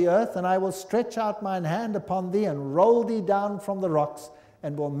destroyeth all the earth, and I will stretch out mine hand upon thee, and roll thee down from the rocks,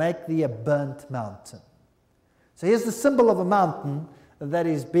 and will make thee a burnt mountain. So here's the symbol of a mountain that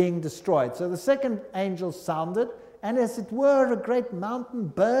is being destroyed. So the second angel sounded, and as it were, a great mountain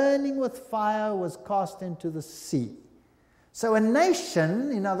burning with fire was cast into the sea. So a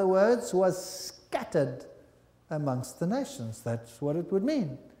nation, in other words, was scattered amongst the nations. That's what it would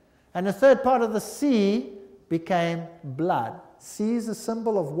mean. And a third part of the sea became blood. Sea is a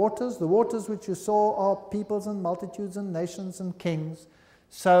symbol of waters. The waters which you saw are peoples and multitudes and nations and kings.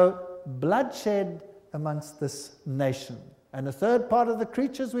 So bloodshed amongst this nation. And a third part of the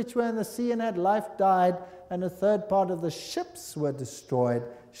creatures which were in the sea and had life died, and a third part of the ships were destroyed.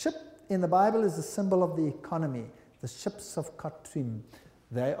 Ship in the Bible is a symbol of the economy. The ships of Katrim,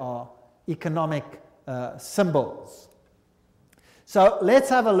 they are economic symbols. So let's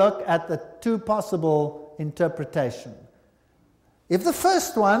have a look at the two possible interpretations. If the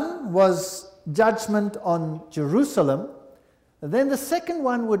first one was judgment on Jerusalem, then the second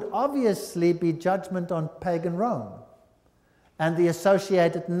one would obviously be judgment on pagan Rome and the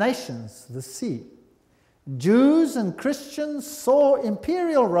associated nations, the sea. Jews and Christians saw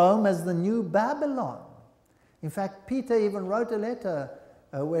imperial Rome as the new Babylon. In fact, Peter even wrote a letter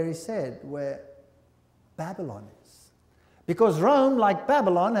where he said where Babylon is. Because Rome, like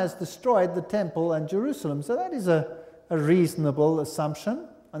Babylon, has destroyed the temple and Jerusalem. So that is a reasonable assumption.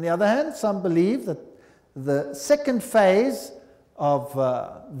 On the other hand, some believe that the second phase of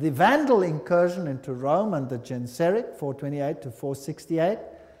the Vandal incursion into Rome under Genseric, 428 to 468,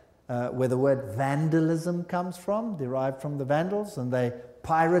 where the word vandalism comes from, derived from the Vandals, and they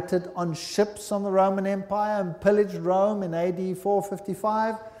pirated on ships on the Roman Empire and pillaged Rome in AD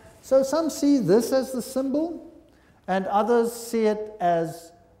 455. So some see this as the symbol, and others see it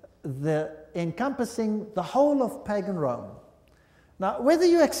as the encompassing the whole of pagan Rome. Now, whether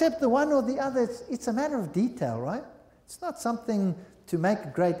you accept the one or the other, it's a matter of detail, right? It's not something to make a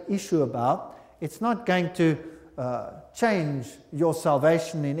great issue about. It's not going to change your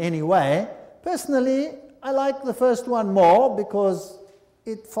salvation in any way. Personally, I like the first one more because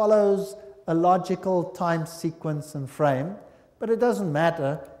it follows a logical time sequence and frame, but it doesn't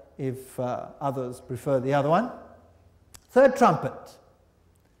matter if others prefer the other one. Third trumpet.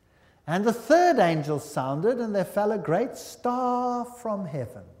 And the third angel sounded, and there fell a great star from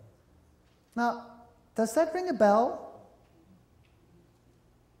heaven. Now, does that ring a bell?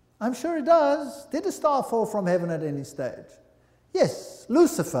 I'm sure it does. Did a star fall from heaven at any stage? Yes,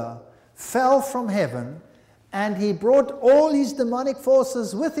 Lucifer fell from heaven, and he brought all his demonic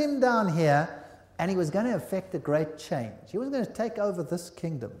forces with him down here, and he was going to effect a great change. He was going to take over this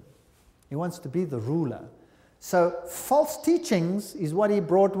kingdom. He wants to be the ruler. So false teachings is what he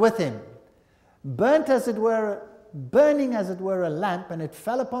brought with him. Burning as it were a lamp, and it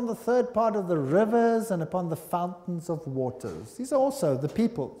fell upon the third part of the rivers and upon the fountains of waters. These are also the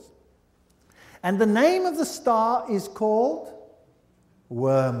peoples. And the name of the star is called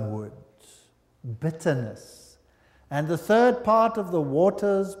wormwood, bitterness. And the third part of the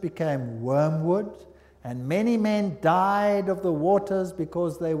waters became wormwood, and many men died of the waters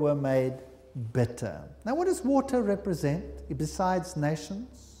because they were made bitter. Now, what does water represent besides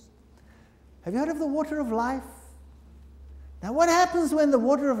nations? Have you heard of the water of life? Now, what happens when the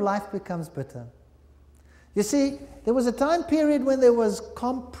water of life becomes bitter? You see, there was a time period when there was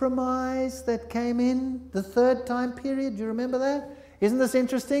compromise that came in, the third time period. Do you remember that? Isn't this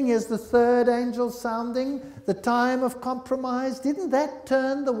interesting? Here's the third angel sounding, the time of compromise. Didn't that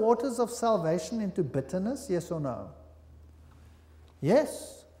turn the waters of salvation into bitterness? Yes or no?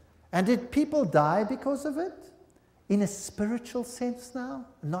 Yes. And did people die because of it? In a spiritual sense now,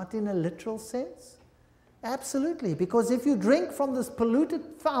 not in a literal sense? Absolutely, because if you drink from this polluted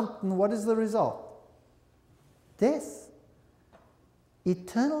fountain, what is the result? Death.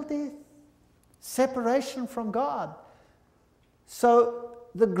 Eternal death. Separation from God. So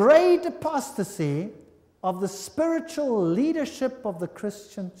the great apostasy of the spiritual leadership of the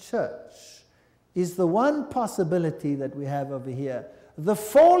Christian church is the one possibility that we have over here. The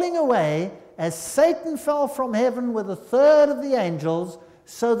falling away, as Satan fell from heaven with a third of the angels,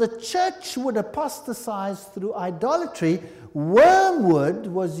 so the church would apostatize through idolatry. Wormwood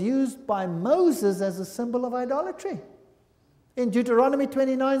was used by Moses as a symbol of idolatry. In Deuteronomy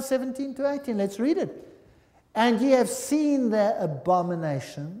 29, 17 to 18, let's read it. And ye have seen their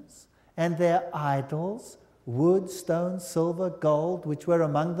abominations and their idols, wood, stone, silver, gold, which were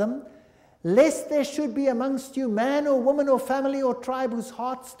among them, lest there should be amongst you man or woman or family or tribe whose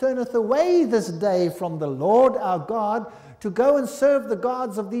hearts turneth away this day from the Lord our God to go and serve the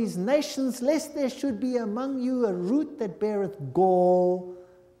gods of these nations, lest there should be among you a root that beareth gall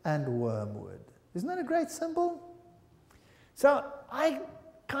and wormwood. Isn't that a great symbol? So I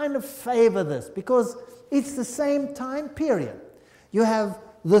kind of favor this because it's the same time period. You have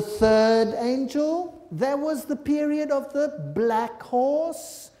the third angel. That was the period of the black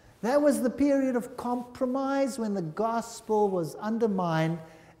horse. That was the period of compromise when the gospel was undermined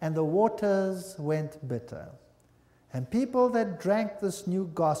and the waters went bitter. And people that drank this new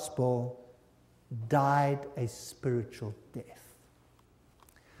gospel died a spiritual death.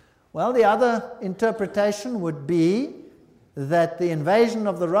 Well, the other interpretation would be that the invasion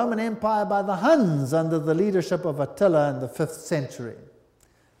of the Roman Empire by the Huns under the leadership of Attila in the 5th century.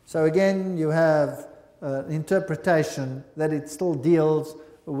 So again, you have an interpretation that it still deals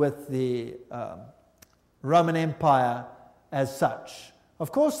with the Roman Empire as such.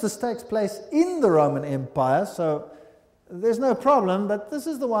 Of course, this takes place in the Roman Empire, so there's no problem, but this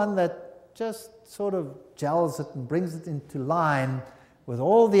is the one that just sort of gels it and brings it into line with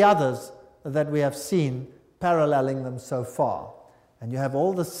all the others that we have seen paralleling them so far. And you have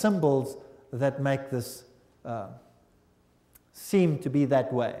all the symbols that make this seem to be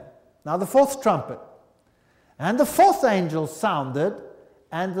that way. Now the fourth trumpet. And the fourth angel sounded,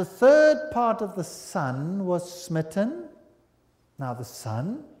 And the third part of the sun was smitten. Now the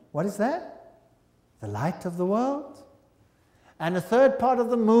sun, what is that? The light of the world. And a third part of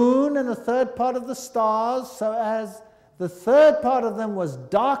the moon and a third part of the stars, so as the third part of them was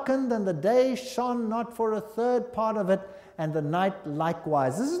darkened, and the day shone not for a third part of it, and the night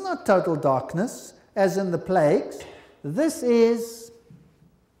likewise. This is not total darkness, as in the plagues. This is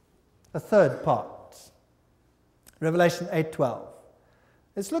a third part. Revelation 8:12.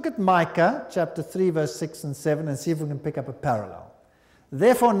 Let's look at Micah chapter 3, verse 6 and 7, and see if we can pick up a parallel.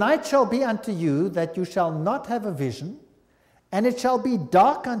 Therefore night shall be unto you, that you shall not have a vision, and it shall be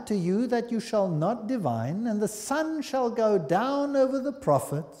dark unto you, that you shall not divine, and the sun shall go down over the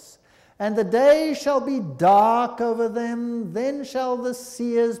prophets, and the day shall be dark over them. Then shall the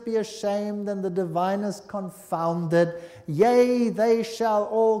seers be ashamed, and the diviners confounded. Yea, they shall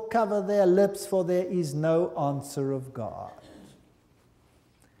all cover their lips, for there is no answer of God.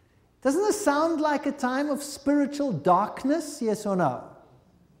 Doesn't this sound like a time of spiritual darkness, yes or no?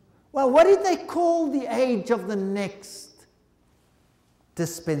 Well, what did they call the age of the next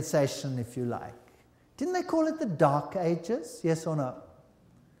dispensation, if you like? Didn't they call it the Dark Ages? Yes or no?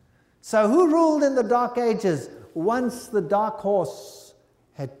 So who ruled in the Dark Ages once the dark horse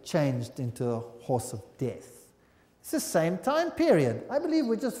had changed into a horse of death? It's the same time period. I believe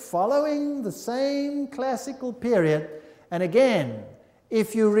we're just following the same classical period. And again,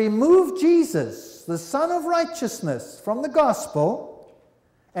 if you remove Jesus, the Son of Righteousness, from the gospel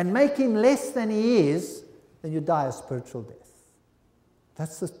and make him less than he is, then you die a spiritual death.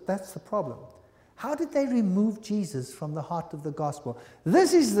 That's the problem. How did they remove Jesus from the heart of the gospel?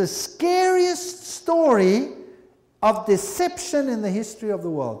 This is the scariest story of deception in the history of the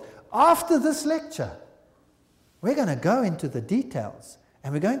world. After this lecture, we're going to go into the details,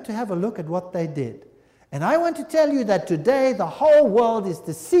 and we're going to have a look at what they did. And I want to tell you that today the whole world is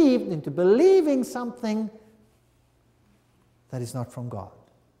deceived into believing something that is not from God.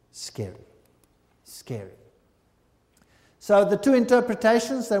 Scary. Scary. So the two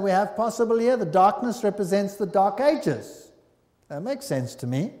interpretations that we have possible here, the darkness represents the Dark Ages. That makes sense to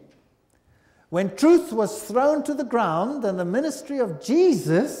me. When truth was thrown to the ground and the ministry of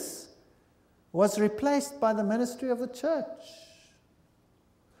Jesus was replaced by the ministry of the church.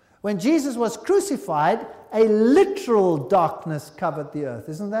 When Jesus was crucified, a literal darkness covered the earth.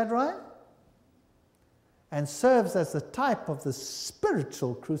 Isn't that right? And serves as the type of the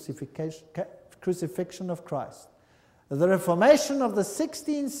spiritual crucifixion of Christ. The Reformation of the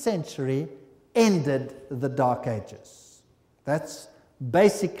 16th century ended the Dark Ages. That's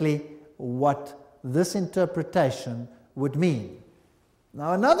basically what this interpretation would mean.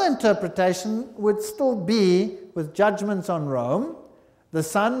 Now, another interpretation would still be with judgments on Rome. The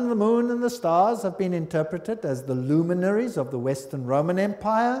sun, the moon, and the stars have been interpreted as the luminaries of the Western Roman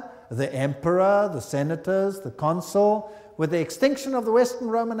Empire, the emperor, the senators, the consul. With the extinction of the Western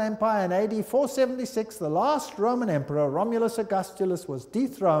Roman Empire in AD 476, the last Roman emperor, Romulus Augustulus, was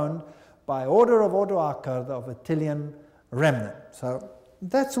dethroned by order of Odoacer of Attilian remnant. So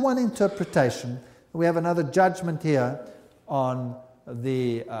that's one interpretation. We have another judgment here on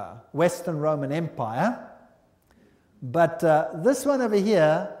the Western Roman Empire. But this one over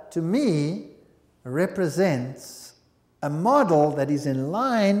here, to me, represents a model that is in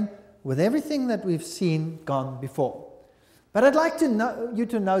line with everything that we've seen gone before. But I'd like you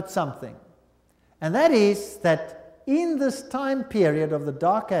to note something, and that is that in this time period of the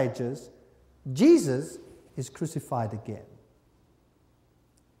Dark Ages, Jesus is crucified again.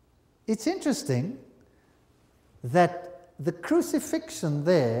 It's interesting that the crucifixion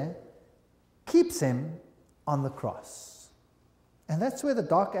there keeps him on the cross. And that's where the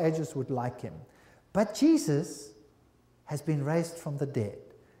Dark Ages would like him. But Jesus has been raised from the dead,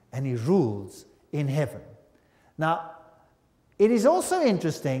 and he rules in heaven. Now, it is also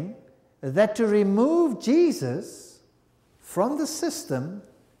interesting that to remove Jesus from the system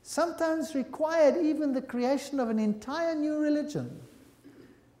sometimes required even the creation of an entire new religion,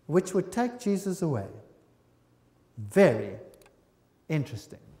 which would take Jesus away. Very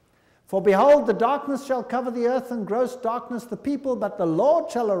interesting. For behold, the darkness shall cover the earth, and gross darkness the people, but the Lord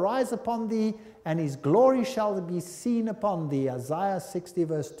shall arise upon thee, and his glory shall be seen upon thee. Isaiah 60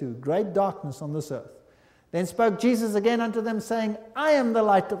 verse 2. Great darkness on this earth. Then spoke Jesus again unto them, saying, I am the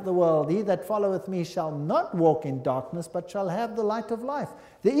light of the world. He that followeth me shall not walk in darkness, but shall have the light of life.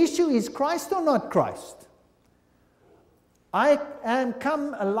 The issue is Christ or not Christ. I am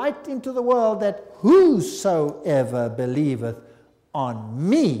come a light into the world, that whosoever believeth on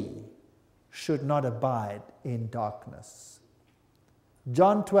me should not abide in darkness.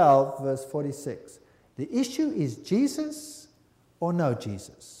 John 12, verse 46. The issue is Jesus or no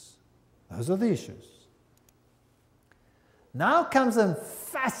Jesus? Those are the issues. Now comes a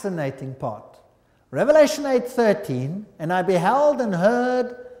fascinating part. Revelation 8:13, and I beheld and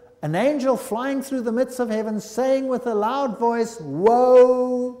heard an angel flying through the midst of heaven, saying with a loud voice,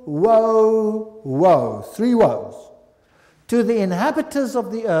 Woe, woe, woe, 3 woes, to the inhabitants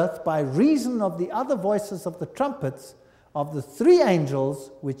of the earth by reason of the other voices of the trumpets of the 3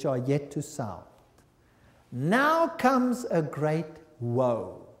 angels which are yet to sound. Now comes a great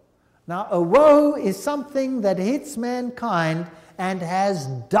woe. Now, a woe is something that hits mankind and has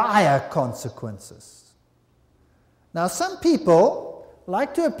dire consequences. Now, some people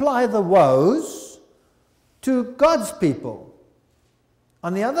like to apply the woes to God's people.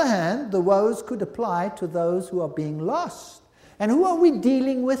 On the other hand, the woes could apply to those who are being lost. And who are we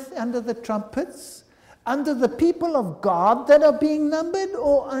dealing with under the trumpets? Under the people of God that are being numbered,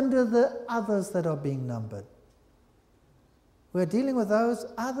 or under the others that are being numbered? We're dealing with those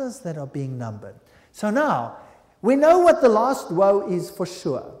others that are being numbered. So now, we know what the last woe is for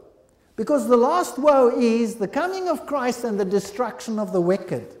sure. Because the last woe is the coming of Christ and the destruction of the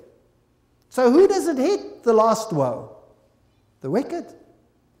wicked. So who does it hit, the last woe? The wicked.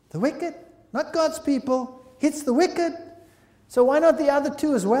 The wicked. Not God's people. Hits the wicked. So why not the other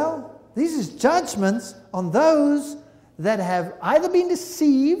 2 as well? These is judgments on those that have either been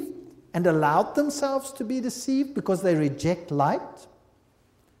deceived and allowed themselves to be deceived because they reject light,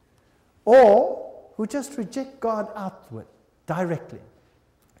 or who just reject God outward, directly.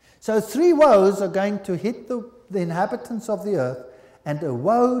 So 3 woes are going to hit the inhabitants of the earth, and a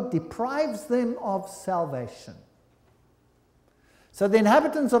woe deprives them of salvation. So the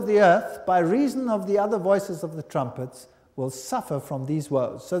inhabitants of the earth, by reason of the other voices of the trumpets, will suffer from these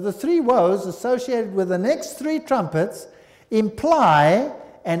woes. So the 3 woes associated with the next 3 trumpets imply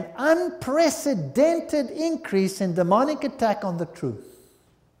an unprecedented increase in demonic attack on the truth.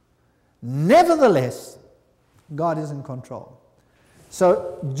 Nevertheless, God is in control.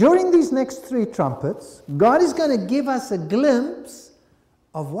 So during these next 3 trumpets, God is going to give us a glimpse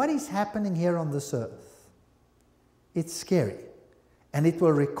of what is happening here on this earth. It's scary. And it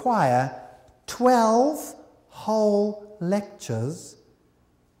will require 12 whole lectures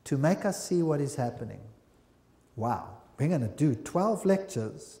to make us see what is happening. Wow. We're going to do 12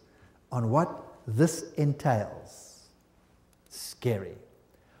 lectures on what this entails. Scary.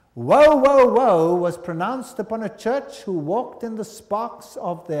 Woe, woe, woe was pronounced upon a church who walked in the sparks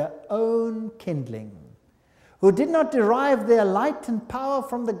of their own kindling, who did not derive their light and power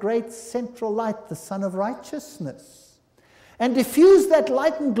from the great central light, the Son of Righteousness, and diffused that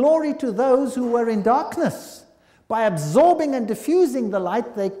light and glory to those who were in darkness. By absorbing and diffusing the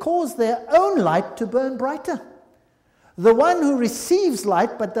light, they caused their own light to burn brighter. The one who receives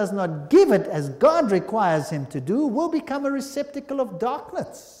light but does not give it as God requires him to do will become a receptacle of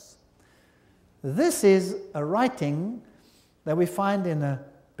darkness. This is a writing that we find in a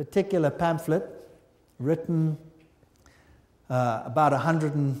particular pamphlet written about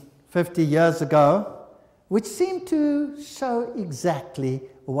 150 years ago, which seem to show exactly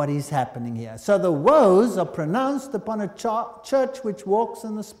what is happening here. So the woes are pronounced upon a church which walks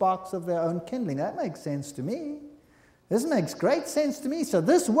in the sparks of their own kindling. That makes sense to me. This makes great sense to me. So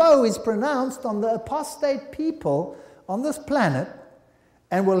this woe is pronounced on the apostate people on this planet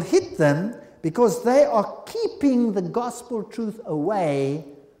and will hit them because they are keeping the gospel truth away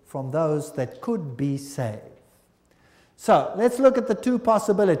from those that could be saved. So let's look at the 2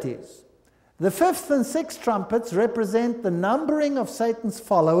 possibilities. The 5th and 6th trumpets represent the numbering of Satan's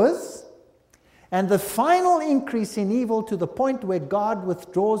followers and the final increase in evil to the point where God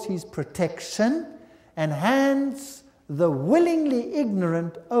withdraws his protection and hands the willingly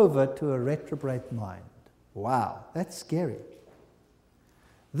ignorant over to a reprobate mind. Wow, that's scary.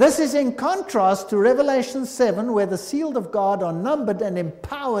 This is in contrast to Revelation 7, where the sealed of God are numbered and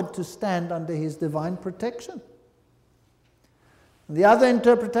empowered to stand under his divine protection. The other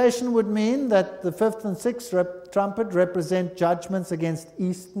interpretation would mean that the 5th and 6th trumpet represent judgments against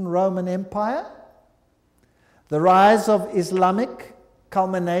Eastern Roman Empire, the rise of Islam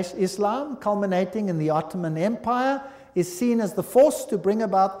culminating in the Ottoman Empire, is seen as the force to bring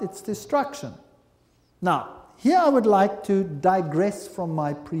about its destruction. Now, here I would like to digress from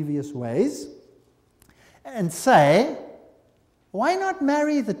my previous ways and say, why not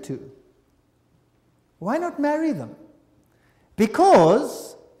marry the 2? Why not marry them?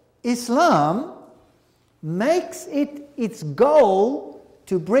 Because Islam makes it its goal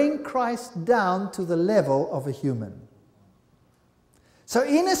to bring Christ down to the level of a human. So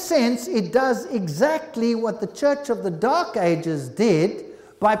in a sense, it does exactly what the Church of the Dark Ages did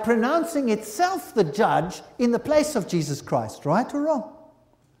by pronouncing itself the judge in the place of Jesus Christ, right or wrong?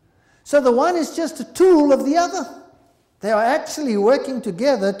 So the one is just a tool of the other. They are actually working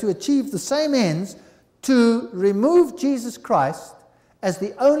together to achieve the same ends, to remove Jesus Christ as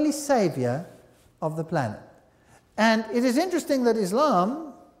the only savior of the planet. And it is interesting that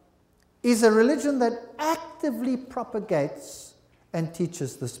Islam is a religion that actively propagates and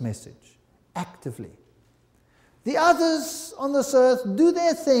teaches this message. Actively. The others on this earth do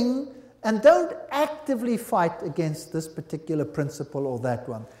their thing and don't actively fight against this particular principle or that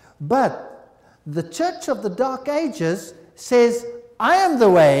one. But the Church of the Dark Ages says, I am the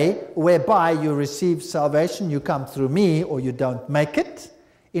way whereby you receive salvation. You come through me or you don't make it.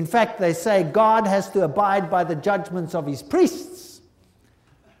 In fact, they say God has to abide by the judgments of his priests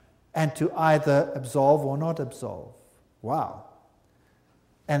and to either absolve or not absolve. Wow.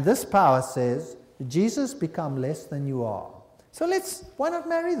 And this power says, Jesus, become less than you are. So why not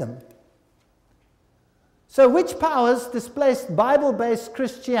marry them? So which powers displaced Bible-based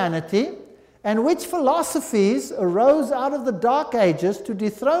Christianity, and which philosophies arose out of the Dark Ages to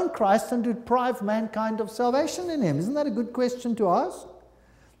dethrone Christ and deprive mankind of salvation in him? Isn't that a good question to ask?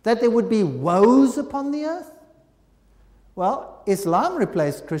 That there would be woes upon the earth? Well, Islam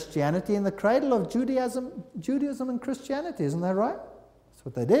replaced Christianity in the cradle of Judaism and Christianity. Isn't that right? That's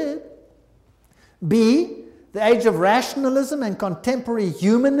what they did. B, the age of rationalism and contemporary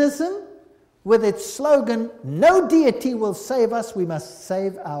humanism, with its slogan, no deity will save us, we must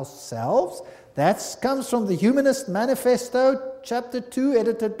save ourselves. That comes from the Humanist Manifesto, Chapter 2,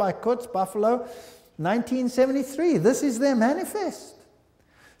 edited by Coates, Buffalo, 1973. This is their manifest.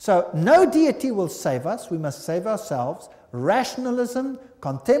 So, no deity will save us, we must save ourselves. Rationalism,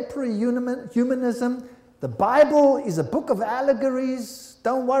 contemporary humanism, the Bible is a book of allegories,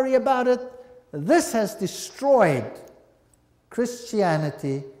 don't worry about it. This has destroyed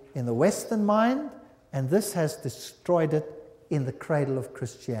Christianity in the Western mind, and this has destroyed it in the cradle of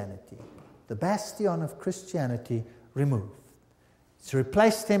Christianity. The bastion of Christianity removed. It's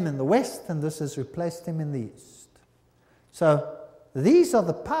replaced him in the West, and this has replaced him in the East. So these are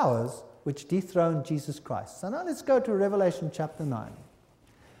the powers which dethrone Jesus Christ. So now let's go to Revelation chapter 9.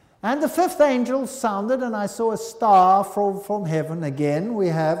 And the fifth angel sounded, and I saw a star fall from heaven. Again, we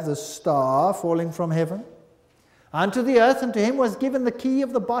have the star falling from heaven. Unto the earth, and to him was given the key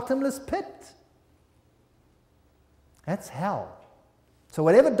of the bottomless pit. That's hell. So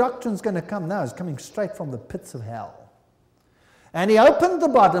whatever doctrine's going to come now is coming straight from the pits of hell. And he opened the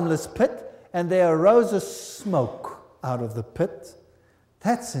bottomless pit, and there arose a smoke out of the pit.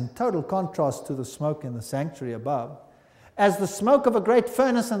 That's in total contrast to the smoke in the sanctuary above. As the smoke of a great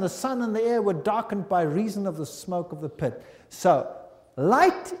furnace, and the sun and the air were darkened by reason of the smoke of the pit. So,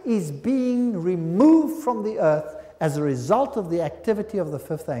 light is being removed from the earth as a result of the activity of the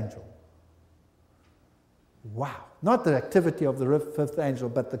fifth angel. Wow. Not the activity of the fifth angel,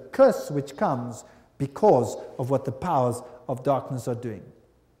 but the curse which comes because of what the powers of darkness are doing.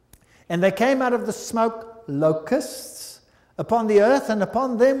 And there came out of the smoke locusts upon the earth, and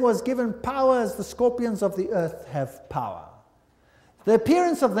upon them was given power as the scorpions of the earth have power. The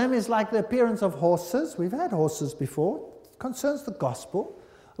appearance of them is like the appearance of horses. We've had horses before. It concerns the gospel.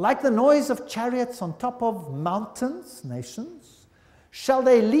 Like the noise of chariots on top of mountains, nations. Shall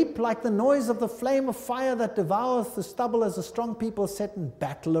they leap like the noise of the flame of fire that devoureth the stubble, as a strong people set in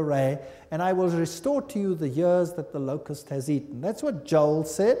battle array, and I will restore to you the years that the locust has eaten. That's what Joel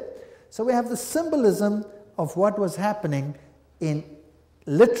said. So we have the symbolism of what was happening in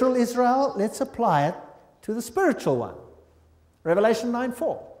literal Israel. Let's apply it to the spiritual one. Revelation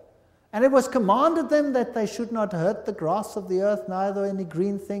 9:4. And it was commanded them that they should not hurt the grass of the earth, neither any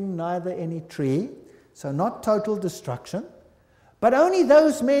green thing, neither any tree. So not total destruction. But only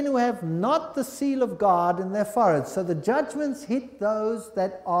those men who have not the seal of God in their foreheads. So the judgments hit those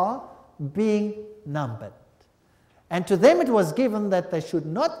that are being numbered. And to them it was given that they should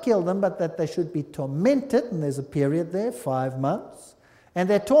not kill them, but that they should be tormented. And there's a period there, 5 months. And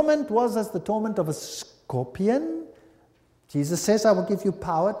their torment was as the torment of a scorpion. Jesus says, I will give you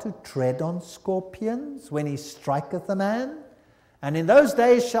power to tread on scorpions when he striketh a man. And in those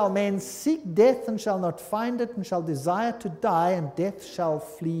days shall men seek death, and shall not find it, and shall desire to die, and death shall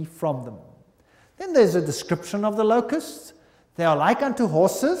flee from them. Then there's a description of the locusts. They are like unto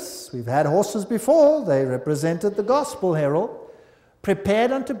horses. We've had horses before. They represented the gospel herald.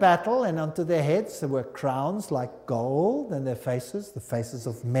 Prepared unto battle, and unto their heads there were crowns like gold, and their faces, the faces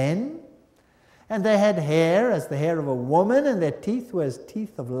of men. And they had hair as the hair of a woman, and their teeth were as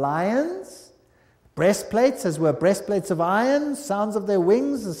teeth of lions. Breastplates as were breastplates of iron. Sounds of their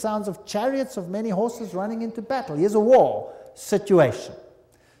wings, the sounds of chariots of many horses running into battle. Here's a war situation.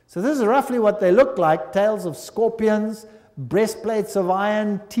 So this is roughly what they look like: tails of scorpions, breastplates of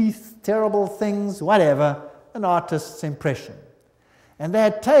iron, teeth, terrible things, whatever, an artist's impression. And they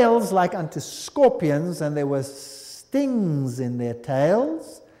had tails like unto scorpions, and there were stings in their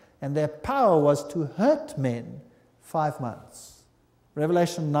tails, and their power was to hurt men 5 months.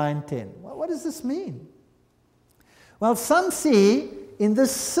 Revelation 9:10. Well, what does this mean? Well, some see in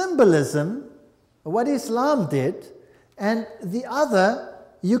this symbolism what Islam did, and the other,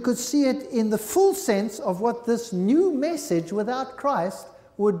 you could see it in the full sense of what this new message without Christ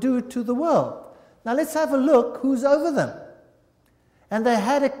would do to the world. Now let's have a look who's over them. And they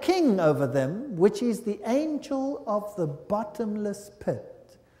had a king over them, which is the angel of the bottomless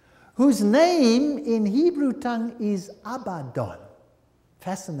pit, whose name in Hebrew tongue is Abaddon.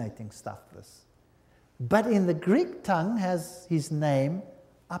 Fascinating stuff, this. But in the Greek tongue has his name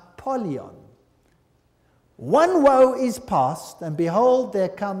Apollyon. One woe is past, and behold, there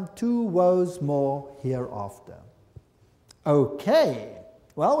come 2 woes more hereafter. Okay,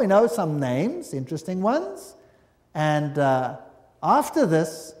 well, we know some names, interesting ones, and after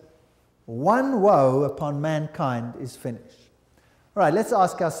this, one woe upon mankind is finished. All right, let's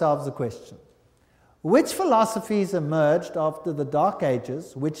ask ourselves a question. Which philosophies emerged after the Dark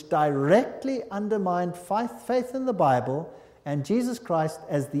Ages which directly undermined faith in the Bible and Jesus Christ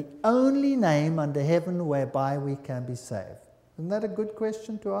as the only name under heaven whereby we can be saved? Isn't that a good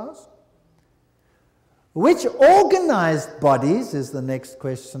question to ask? Which organized bodies, is the next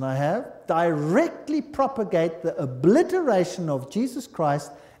question I have, directly propagate the obliteration of Jesus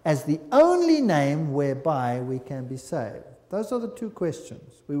Christ as the only name whereby we can be saved? Those are the 2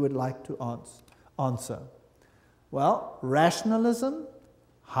 questions we would like to answer. Well, rationalism,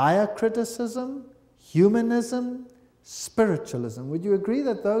 higher criticism, humanism, spiritualism. Would you agree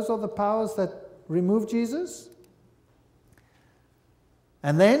that those are the powers that remove Jesus?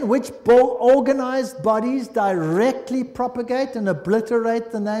 And then, which organized bodies directly propagate and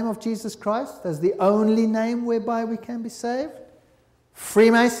obliterate the name of Jesus Christ as the only name whereby we can be saved?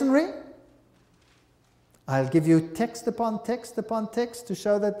 Freemasonry. I'll give you text upon text upon text to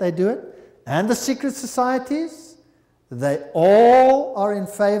show that they do it. And the secret societies. They all are in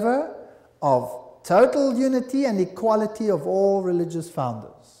favor of total unity and equality of all religious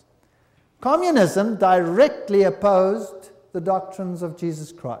founders. Communism directly opposed the doctrines of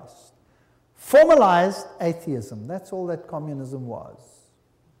Jesus Christ. Formalized atheism. That's all that communism was.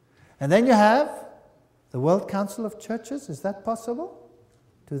 And then you have the World Council of Churches. Is that possible?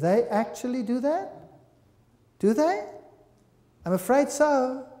 Do they actually do that? Do they? I'm afraid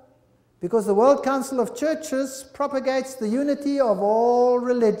so. Because the World Council of Churches propagates the unity of all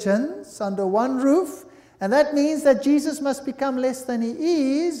religions under one roof, and that means that Jesus must become less than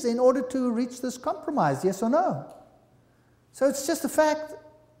he is in order to reach this compromise. Yes or no? So it's just a fact.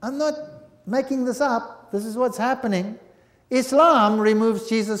 I'm not making this up. This is what's happening. Islam removes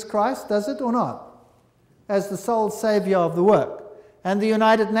Jesus Christ, does it or not? As the sole savior of the work. And the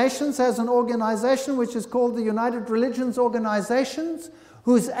United Nations has an organization which is called the United Religions Organizations,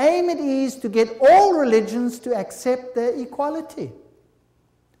 whose aim it is to get all religions to accept their equality.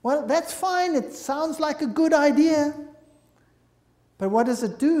 Well, that's fine. It sounds like a good idea. But what does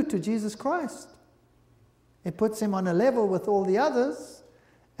it do to Jesus Christ? It puts him on a level with all the others,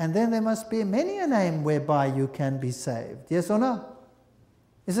 and then there must be many a name whereby you can be saved. Yes or no?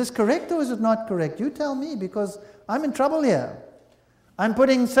 Is this correct or is it not correct? You tell me, because I'm in trouble here. I'm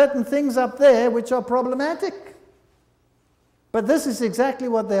putting certain things up there which are problematic. But this is exactly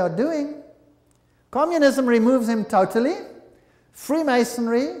what they are doing. Communism removes him totally.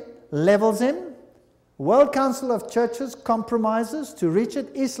 Freemasonry levels him. World Council of Churches compromises to reach it.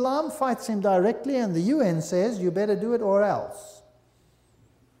 Islam fights him directly, and the UN says, you better do it or else.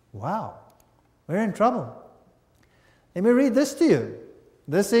 Wow. We're in trouble. Let me read this to you.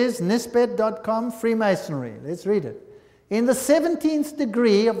 This is nisbet.com, Freemasonry. Let's read it. In the 17th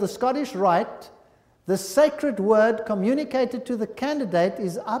degree of the Scottish Rite, the sacred word communicated to the candidate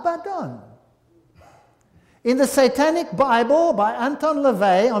is Abaddon. In the Satanic Bible by Anton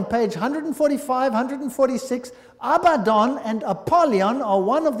LaVey on page 145, 146, Abaddon and Apollyon are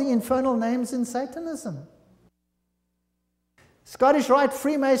one of the infernal names in Satanism. Scottish Rite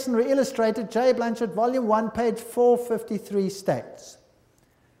Freemasonry Illustrated, J. Blanchard, Volume 1, page 453 states,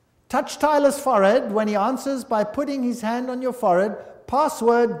 touch Tyler's forehead when he answers by putting his hand on your forehead.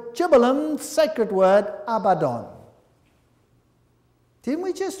 Password, Jibbalum, sacred word, Abaddon. Didn't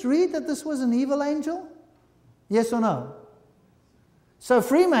we just read that this was an evil angel? Yes or no? So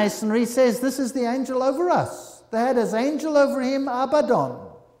Freemasonry says this is the angel over us. They had as angel over him Abaddon,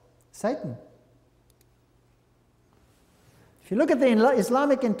 Satan. If you look at the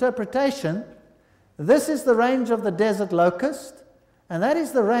Islamic interpretation, this is the range of the desert locust, and that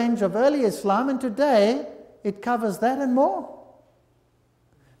is the range of early Islam, and today it covers that and more.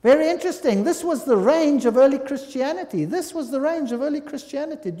 Very interesting. This was the range of early Christianity. This was the range of early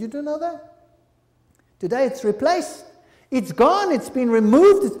Christianity. Did you know that? Today it's replaced. It's gone. It's been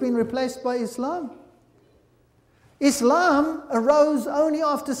removed. It's been replaced by Islam. Islam arose only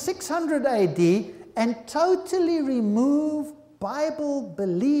after 600 AD and totally removed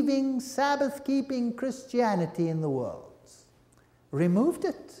Bible-believing, Sabbath-keeping Christianity in the world. Removed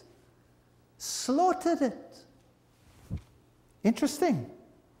it. Slaughtered it. Interesting.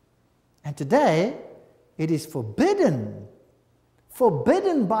 And today, it is forbidden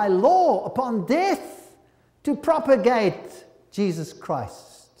by law upon death to propagate Jesus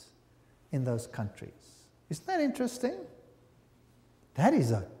Christ in those countries. Isn't that interesting? That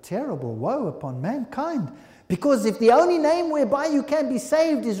is a terrible woe upon mankind. Because if the only name whereby you can be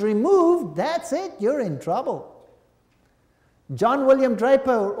saved is removed, that's it, you're in trouble. John William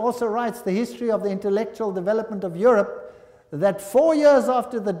Draper also writes the history of the intellectual development of Europe, that 4 years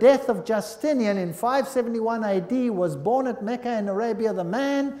after the death of Justinian in 571 AD was born at Mecca in Arabia the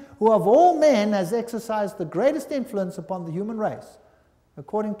man who of all men has exercised the greatest influence upon the human race,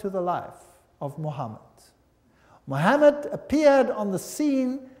 according to the life of Muhammad. Muhammad appeared on the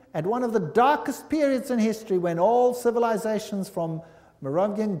scene at one of the darkest periods in history, when all civilizations from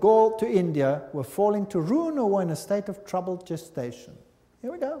Moravian Gaul to India were falling to ruin or were in a state of troubled gestation.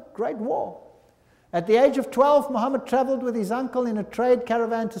 Here we go, Great War. At the age of 12, Muhammad traveled with his uncle in a trade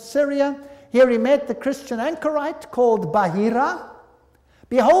caravan to Syria. Here he met the Christian anchorite called Bahira.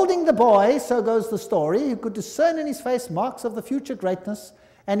 Beholding the boy, so goes the story, he could discern in his face marks of the future greatness,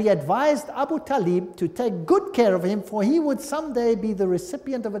 and he advised Abu Talib to take good care of him, for he would someday be the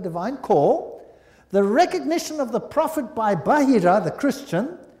recipient of a divine call. The recognition of the Prophet by Bahira, the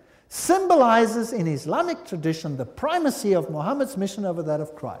Christian, symbolizes in Islamic tradition the primacy of Muhammad's mission over that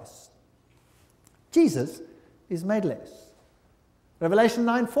of Christ. Jesus is made less. Revelation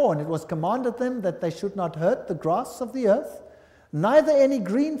 9:4, and it was commanded them that they should not hurt the grass of the earth, neither any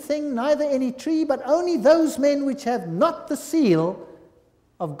green thing, neither any tree, but only those men which have not the seal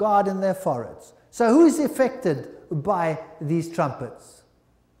of God in their foreheads. So who is affected by these trumpets?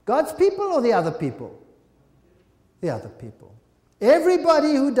 God's people or the other people? The other people.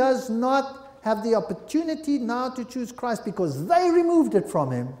 Everybody who does not have the opportunity now to choose Christ because they removed it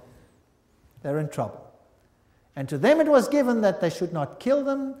from him, they're in trouble. And to them it was given that they should not kill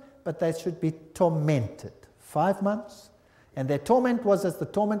them, but they should be tormented. 5 months. And their torment was as the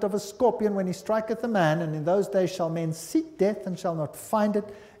torment of a scorpion when he striketh a man. And in those days shall men seek death and shall not find it,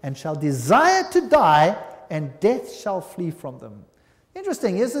 and shall desire to die, and death shall flee from them.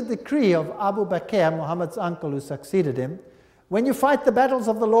 Interesting, here's a decree of Abu Bakr, Muhammad's uncle who succeeded him. When you fight the battles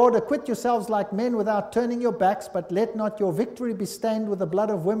of the Lord, acquit yourselves like men without turning your backs, but let not your victory be stained with the blood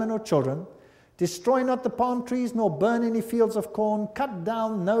of women or children. Destroy not the palm trees, nor burn any fields of corn. Cut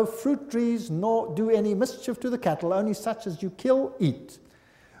down no fruit trees, nor do any mischief to the cattle, only such as you kill, eat.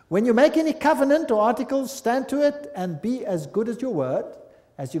 When you make any covenant or articles, stand to it, and be as good as your word.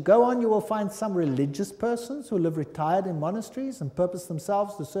 As you go on, you will find some religious persons who live retired in monasteries and purpose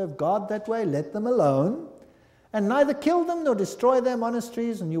themselves to serve God that way. Let them alone. And neither kill them nor destroy their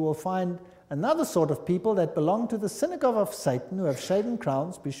monasteries, and you will find another sort of people that belong to the synagogue of Satan, who have shaven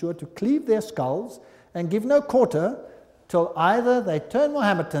crowns. Be sure to cleave their skulls and give no quarter till either they turn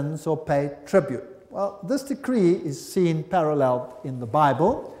Mohammedans or pay tribute. Well, this decree is seen paralleled in the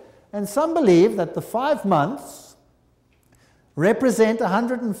Bible, and some believe that the 5 months represent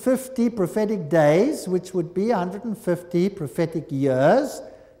 150 prophetic days, which would be 150 prophetic years,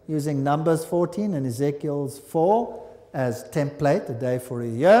 using Numbers 14 and Ezekiel's 4 as template, a day for a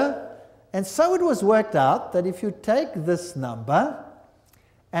year. And so it was worked out that if you take this number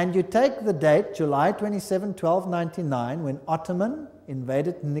and you take the date, July 27, 1299, when Ottoman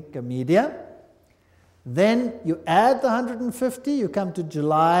invaded Nicomedia, then you add the 150, you come to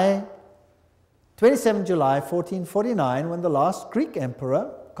 27 July 1449, when the last Greek emperor,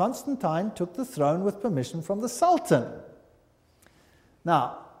 Constantine, took the throne with permission from the Sultan.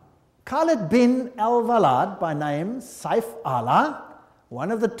 Now, Khalid bin al-Walad, by name Saif Allah,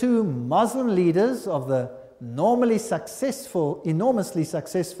 one of the 2 Muslim leaders of the enormously successful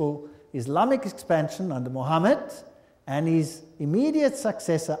Islamic expansion under Muhammad, and his immediate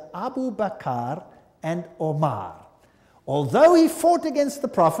successor Abu Bakr and Omar. Although he fought against the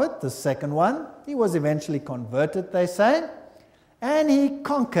Prophet, the second one, he was eventually converted, they say, and he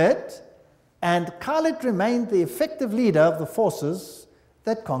conquered, and Khalid remained the effective leader of the forces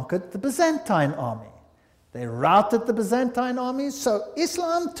that conquered the Byzantine army. They routed the Byzantine armies, so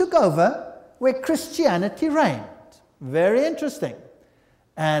Islam took over where Christianity reigned. Very interesting.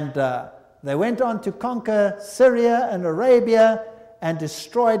 And they went on to conquer Syria and Arabia and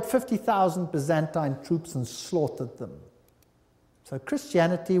destroyed 50,000 Byzantine troops and slaughtered them. So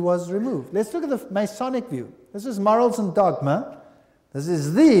Christianity was removed. Let's look at the Masonic view. This is Morals and Dogma. This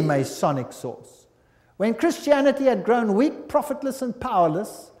is the Masonic source. When Christianity had grown weak, profitless, and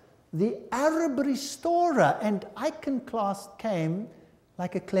powerless, the Arab restorer and iconoclast came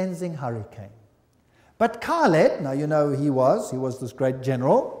like a cleansing hurricane. But Khaled, now you know who he was this great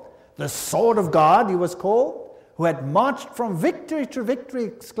general, the sword of God he was called, who had marched from victory to victory,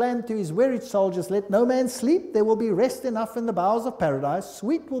 exclaimed to his wearied soldiers, "Let no man sleep, there will be rest enough in the bowers of paradise,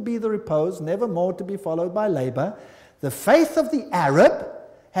 sweet will be the repose, never more to be followed by labor." The faith of the Arab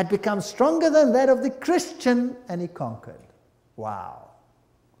had become stronger than that of the Christian, and he conquered. Wow.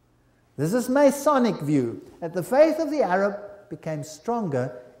 This is Masonic view, that the faith of the Arab became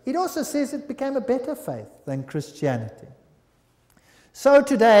stronger. It also says it became a better faith than Christianity. So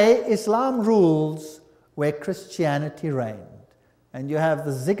today, Islam rules where Christianity reigned. And you have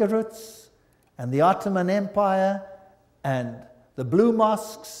the ziggurats and the Ottoman Empire and the Blue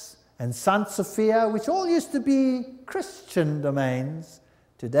Mosques and St. Sophia, which all used to be Christian domains.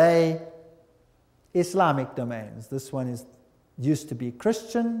 Today, Islamic domains. This one used to be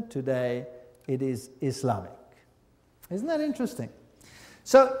Christian. Today, it is Islamic. Isn't that interesting?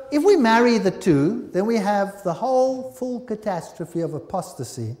 So if we marry the two, then we have the whole full catastrophe of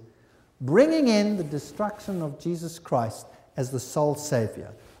apostasy, bringing in the destruction of Jesus Christ as the sole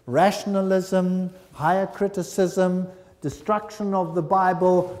Savior. Rationalism, higher criticism, destruction of the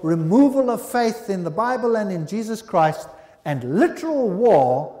Bible, removal of faith in the Bible and in Jesus Christ, and literal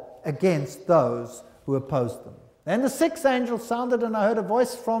war against those who opposed them. Then the sixth angel sounded, and I heard a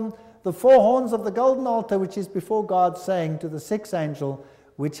voice from the four horns of the golden altar, which is before God, saying to the sixth angel,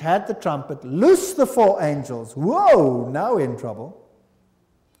 which had the trumpet, "Loose the four angels." Whoa, now we're in trouble.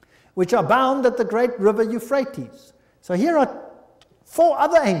 "Which are bound at the great river Euphrates." So here are four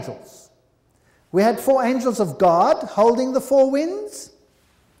other angels. We had four angels of God holding the four winds.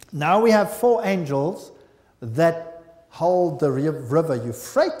 Now we have four angels that hold the river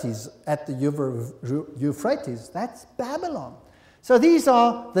Euphrates, at the Euphrates. That's Babylon. So these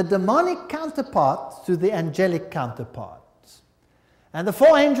are the demonic counterparts to the angelic counterparts. And the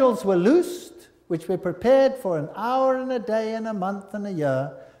four angels were loosed, which were prepared for an hour and a day and a month and a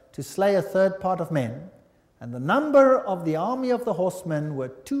year to slay a third part of men. And the number of the army of the horsemen were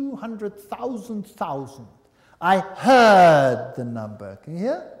 200,000. I heard the number. Can you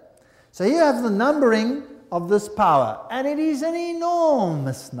hear? So you have the numbering of this power. And it is an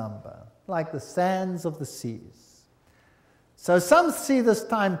enormous number, like the sands of the seas. So some see this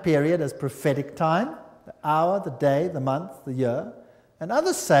time period as prophetic time, the hour, the day, the month, the year. And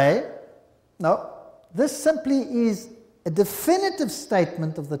others say, no, this simply is a definitive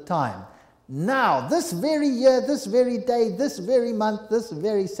statement of the time. Now, this very year, this very day, this very month, this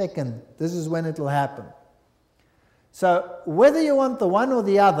very second, this is when it will happen. So whether you want the one or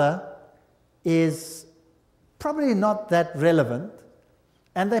the other is probably not that relevant,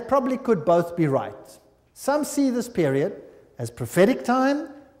 and they probably could both be right. Some see this period as prophetic time,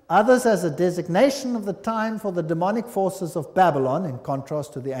 others as a designation of the time for the demonic forces of Babylon, in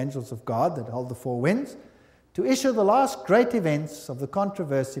contrast to the angels of God that hold the four winds, to issue the last great events of the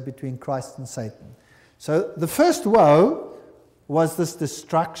controversy between Christ and Satan. So the first woe was this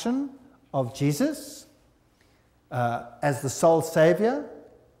destruction of Jesus as the sole Savior.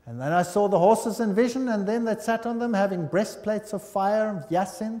 And then I saw the horses in vision, and them that sat on them having breastplates of fire and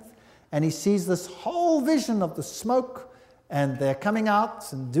jacinth. And he sees this whole vision of the smoke, and they're coming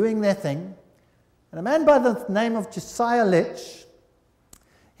out and doing their thing. And a man by the name of Josiah Litch,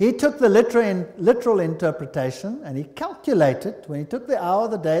 he took the literal interpretation, and he calculated, when he took the hour,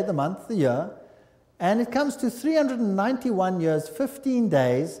 the day, the month, the year, and it comes to 391 years, 15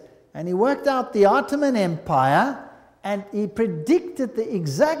 days, and he worked out the Ottoman Empire, and he predicted the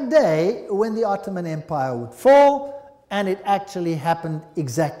exact day when the Ottoman Empire would fall, and it actually happened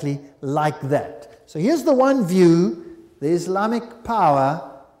exactly like that. So here's the one view. The Islamic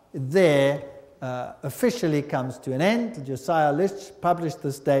power there officially comes to an end. Josiah Litch published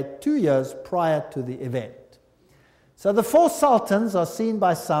this date 2 years prior to the event. So the four sultans are seen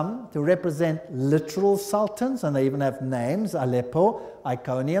by some to represent literal sultans, and they even have names: Aleppo,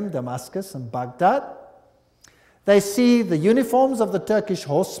 Iconium, Damascus, and Baghdad. They see the uniforms of the Turkish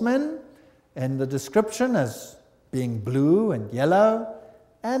horsemen and the description as being blue and yellow,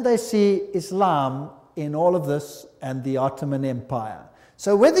 and they see Islam in all of this and the Ottoman Empire.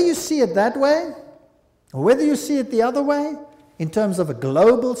 So whether you see it that way Whether you see it the other way, in terms of a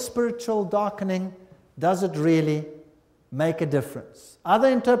global spiritual darkening, does it really make a difference? Other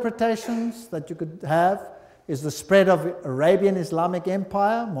interpretations that you could have is the spread of Arabian Islamic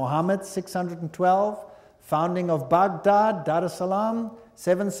Empire, Muhammad 612, founding of Baghdad, Dar es Salaam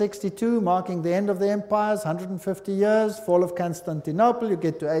 762, marking the end of the empires, 150 years, fall of Constantinople, you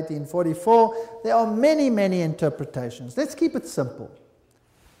get to 1844. There are many, many interpretations. Let's keep it simple.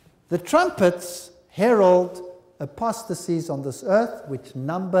 The trumpets herald apostasies on this earth, which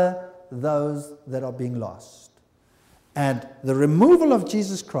number those that are being lost. And the removal of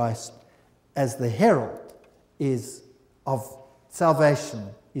Jesus Christ as the herald of salvation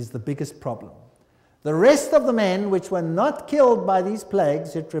is the biggest problem. The rest of the men which were not killed by these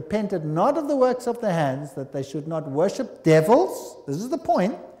plagues, yet repented not of the works of their hands, that they should not worship devils, this is the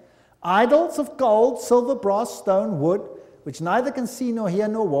point, idols of gold, silver, brass, stone, wood, which neither can see nor hear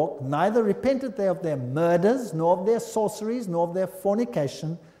nor walk, neither repented they of their murders, nor of their sorceries, nor of their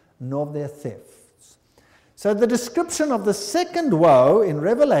fornication, nor of their thefts. So the description of the second woe in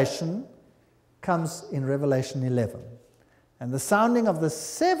Revelation comes in Revelation 11. And the sounding of the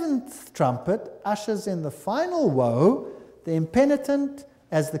seventh trumpet ushers in the final woe, the impenitent,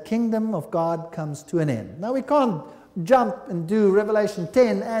 as the kingdom of God comes to an end. Now we can't jump and do Revelation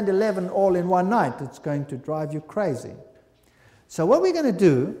 10 and 11 all in one night. It's going to drive you crazy. So what we're going to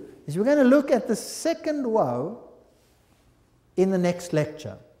do is we're going to look at the second woe in the next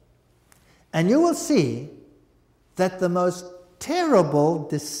lecture. And you will see that the most terrible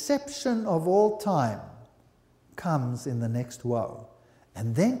deception of all time comes in the next woe.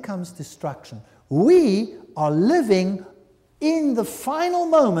 And then comes destruction. We are living in the final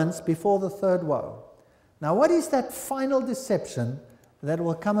moments before the third woe. Now, what is that final deception that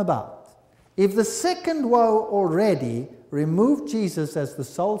will come about? If the second woe already removed Jesus as the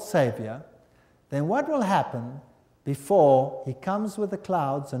sole Savior, then what will happen before he comes with the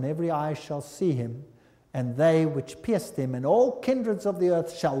clouds and every eye shall see him, and they which pierced him and all kindreds of the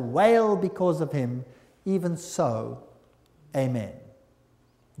earth shall wail because of him? Even so, amen.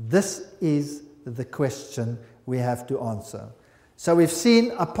 This is the question we have to answer. So we've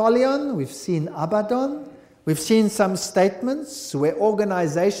seen Apollyon, we've seen Abaddon, we've seen some statements where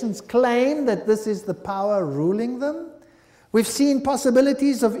organizations claim that this is the power ruling them. We've seen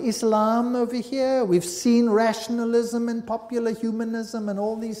possibilities of Islam over here. We've seen rationalism and popular humanism and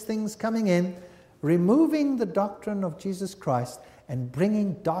all these things coming in, removing the doctrine of Jesus Christ and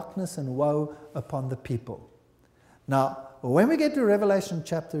bringing darkness and woe upon the people. Now, when we get to Revelation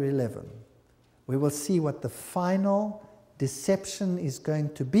chapter 11, we will see what the final deception is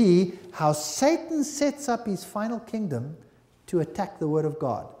going to be, how Satan sets up his final kingdom to attack the Word of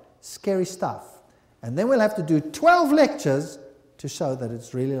God. Scary stuff. And then we'll have to do 12 lectures to show that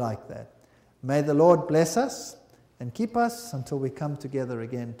it's really like that. May the Lord bless us and keep us until we come together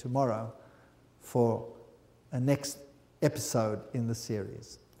again tomorrow for a next episode in the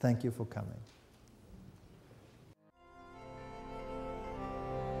series. Thank you for coming.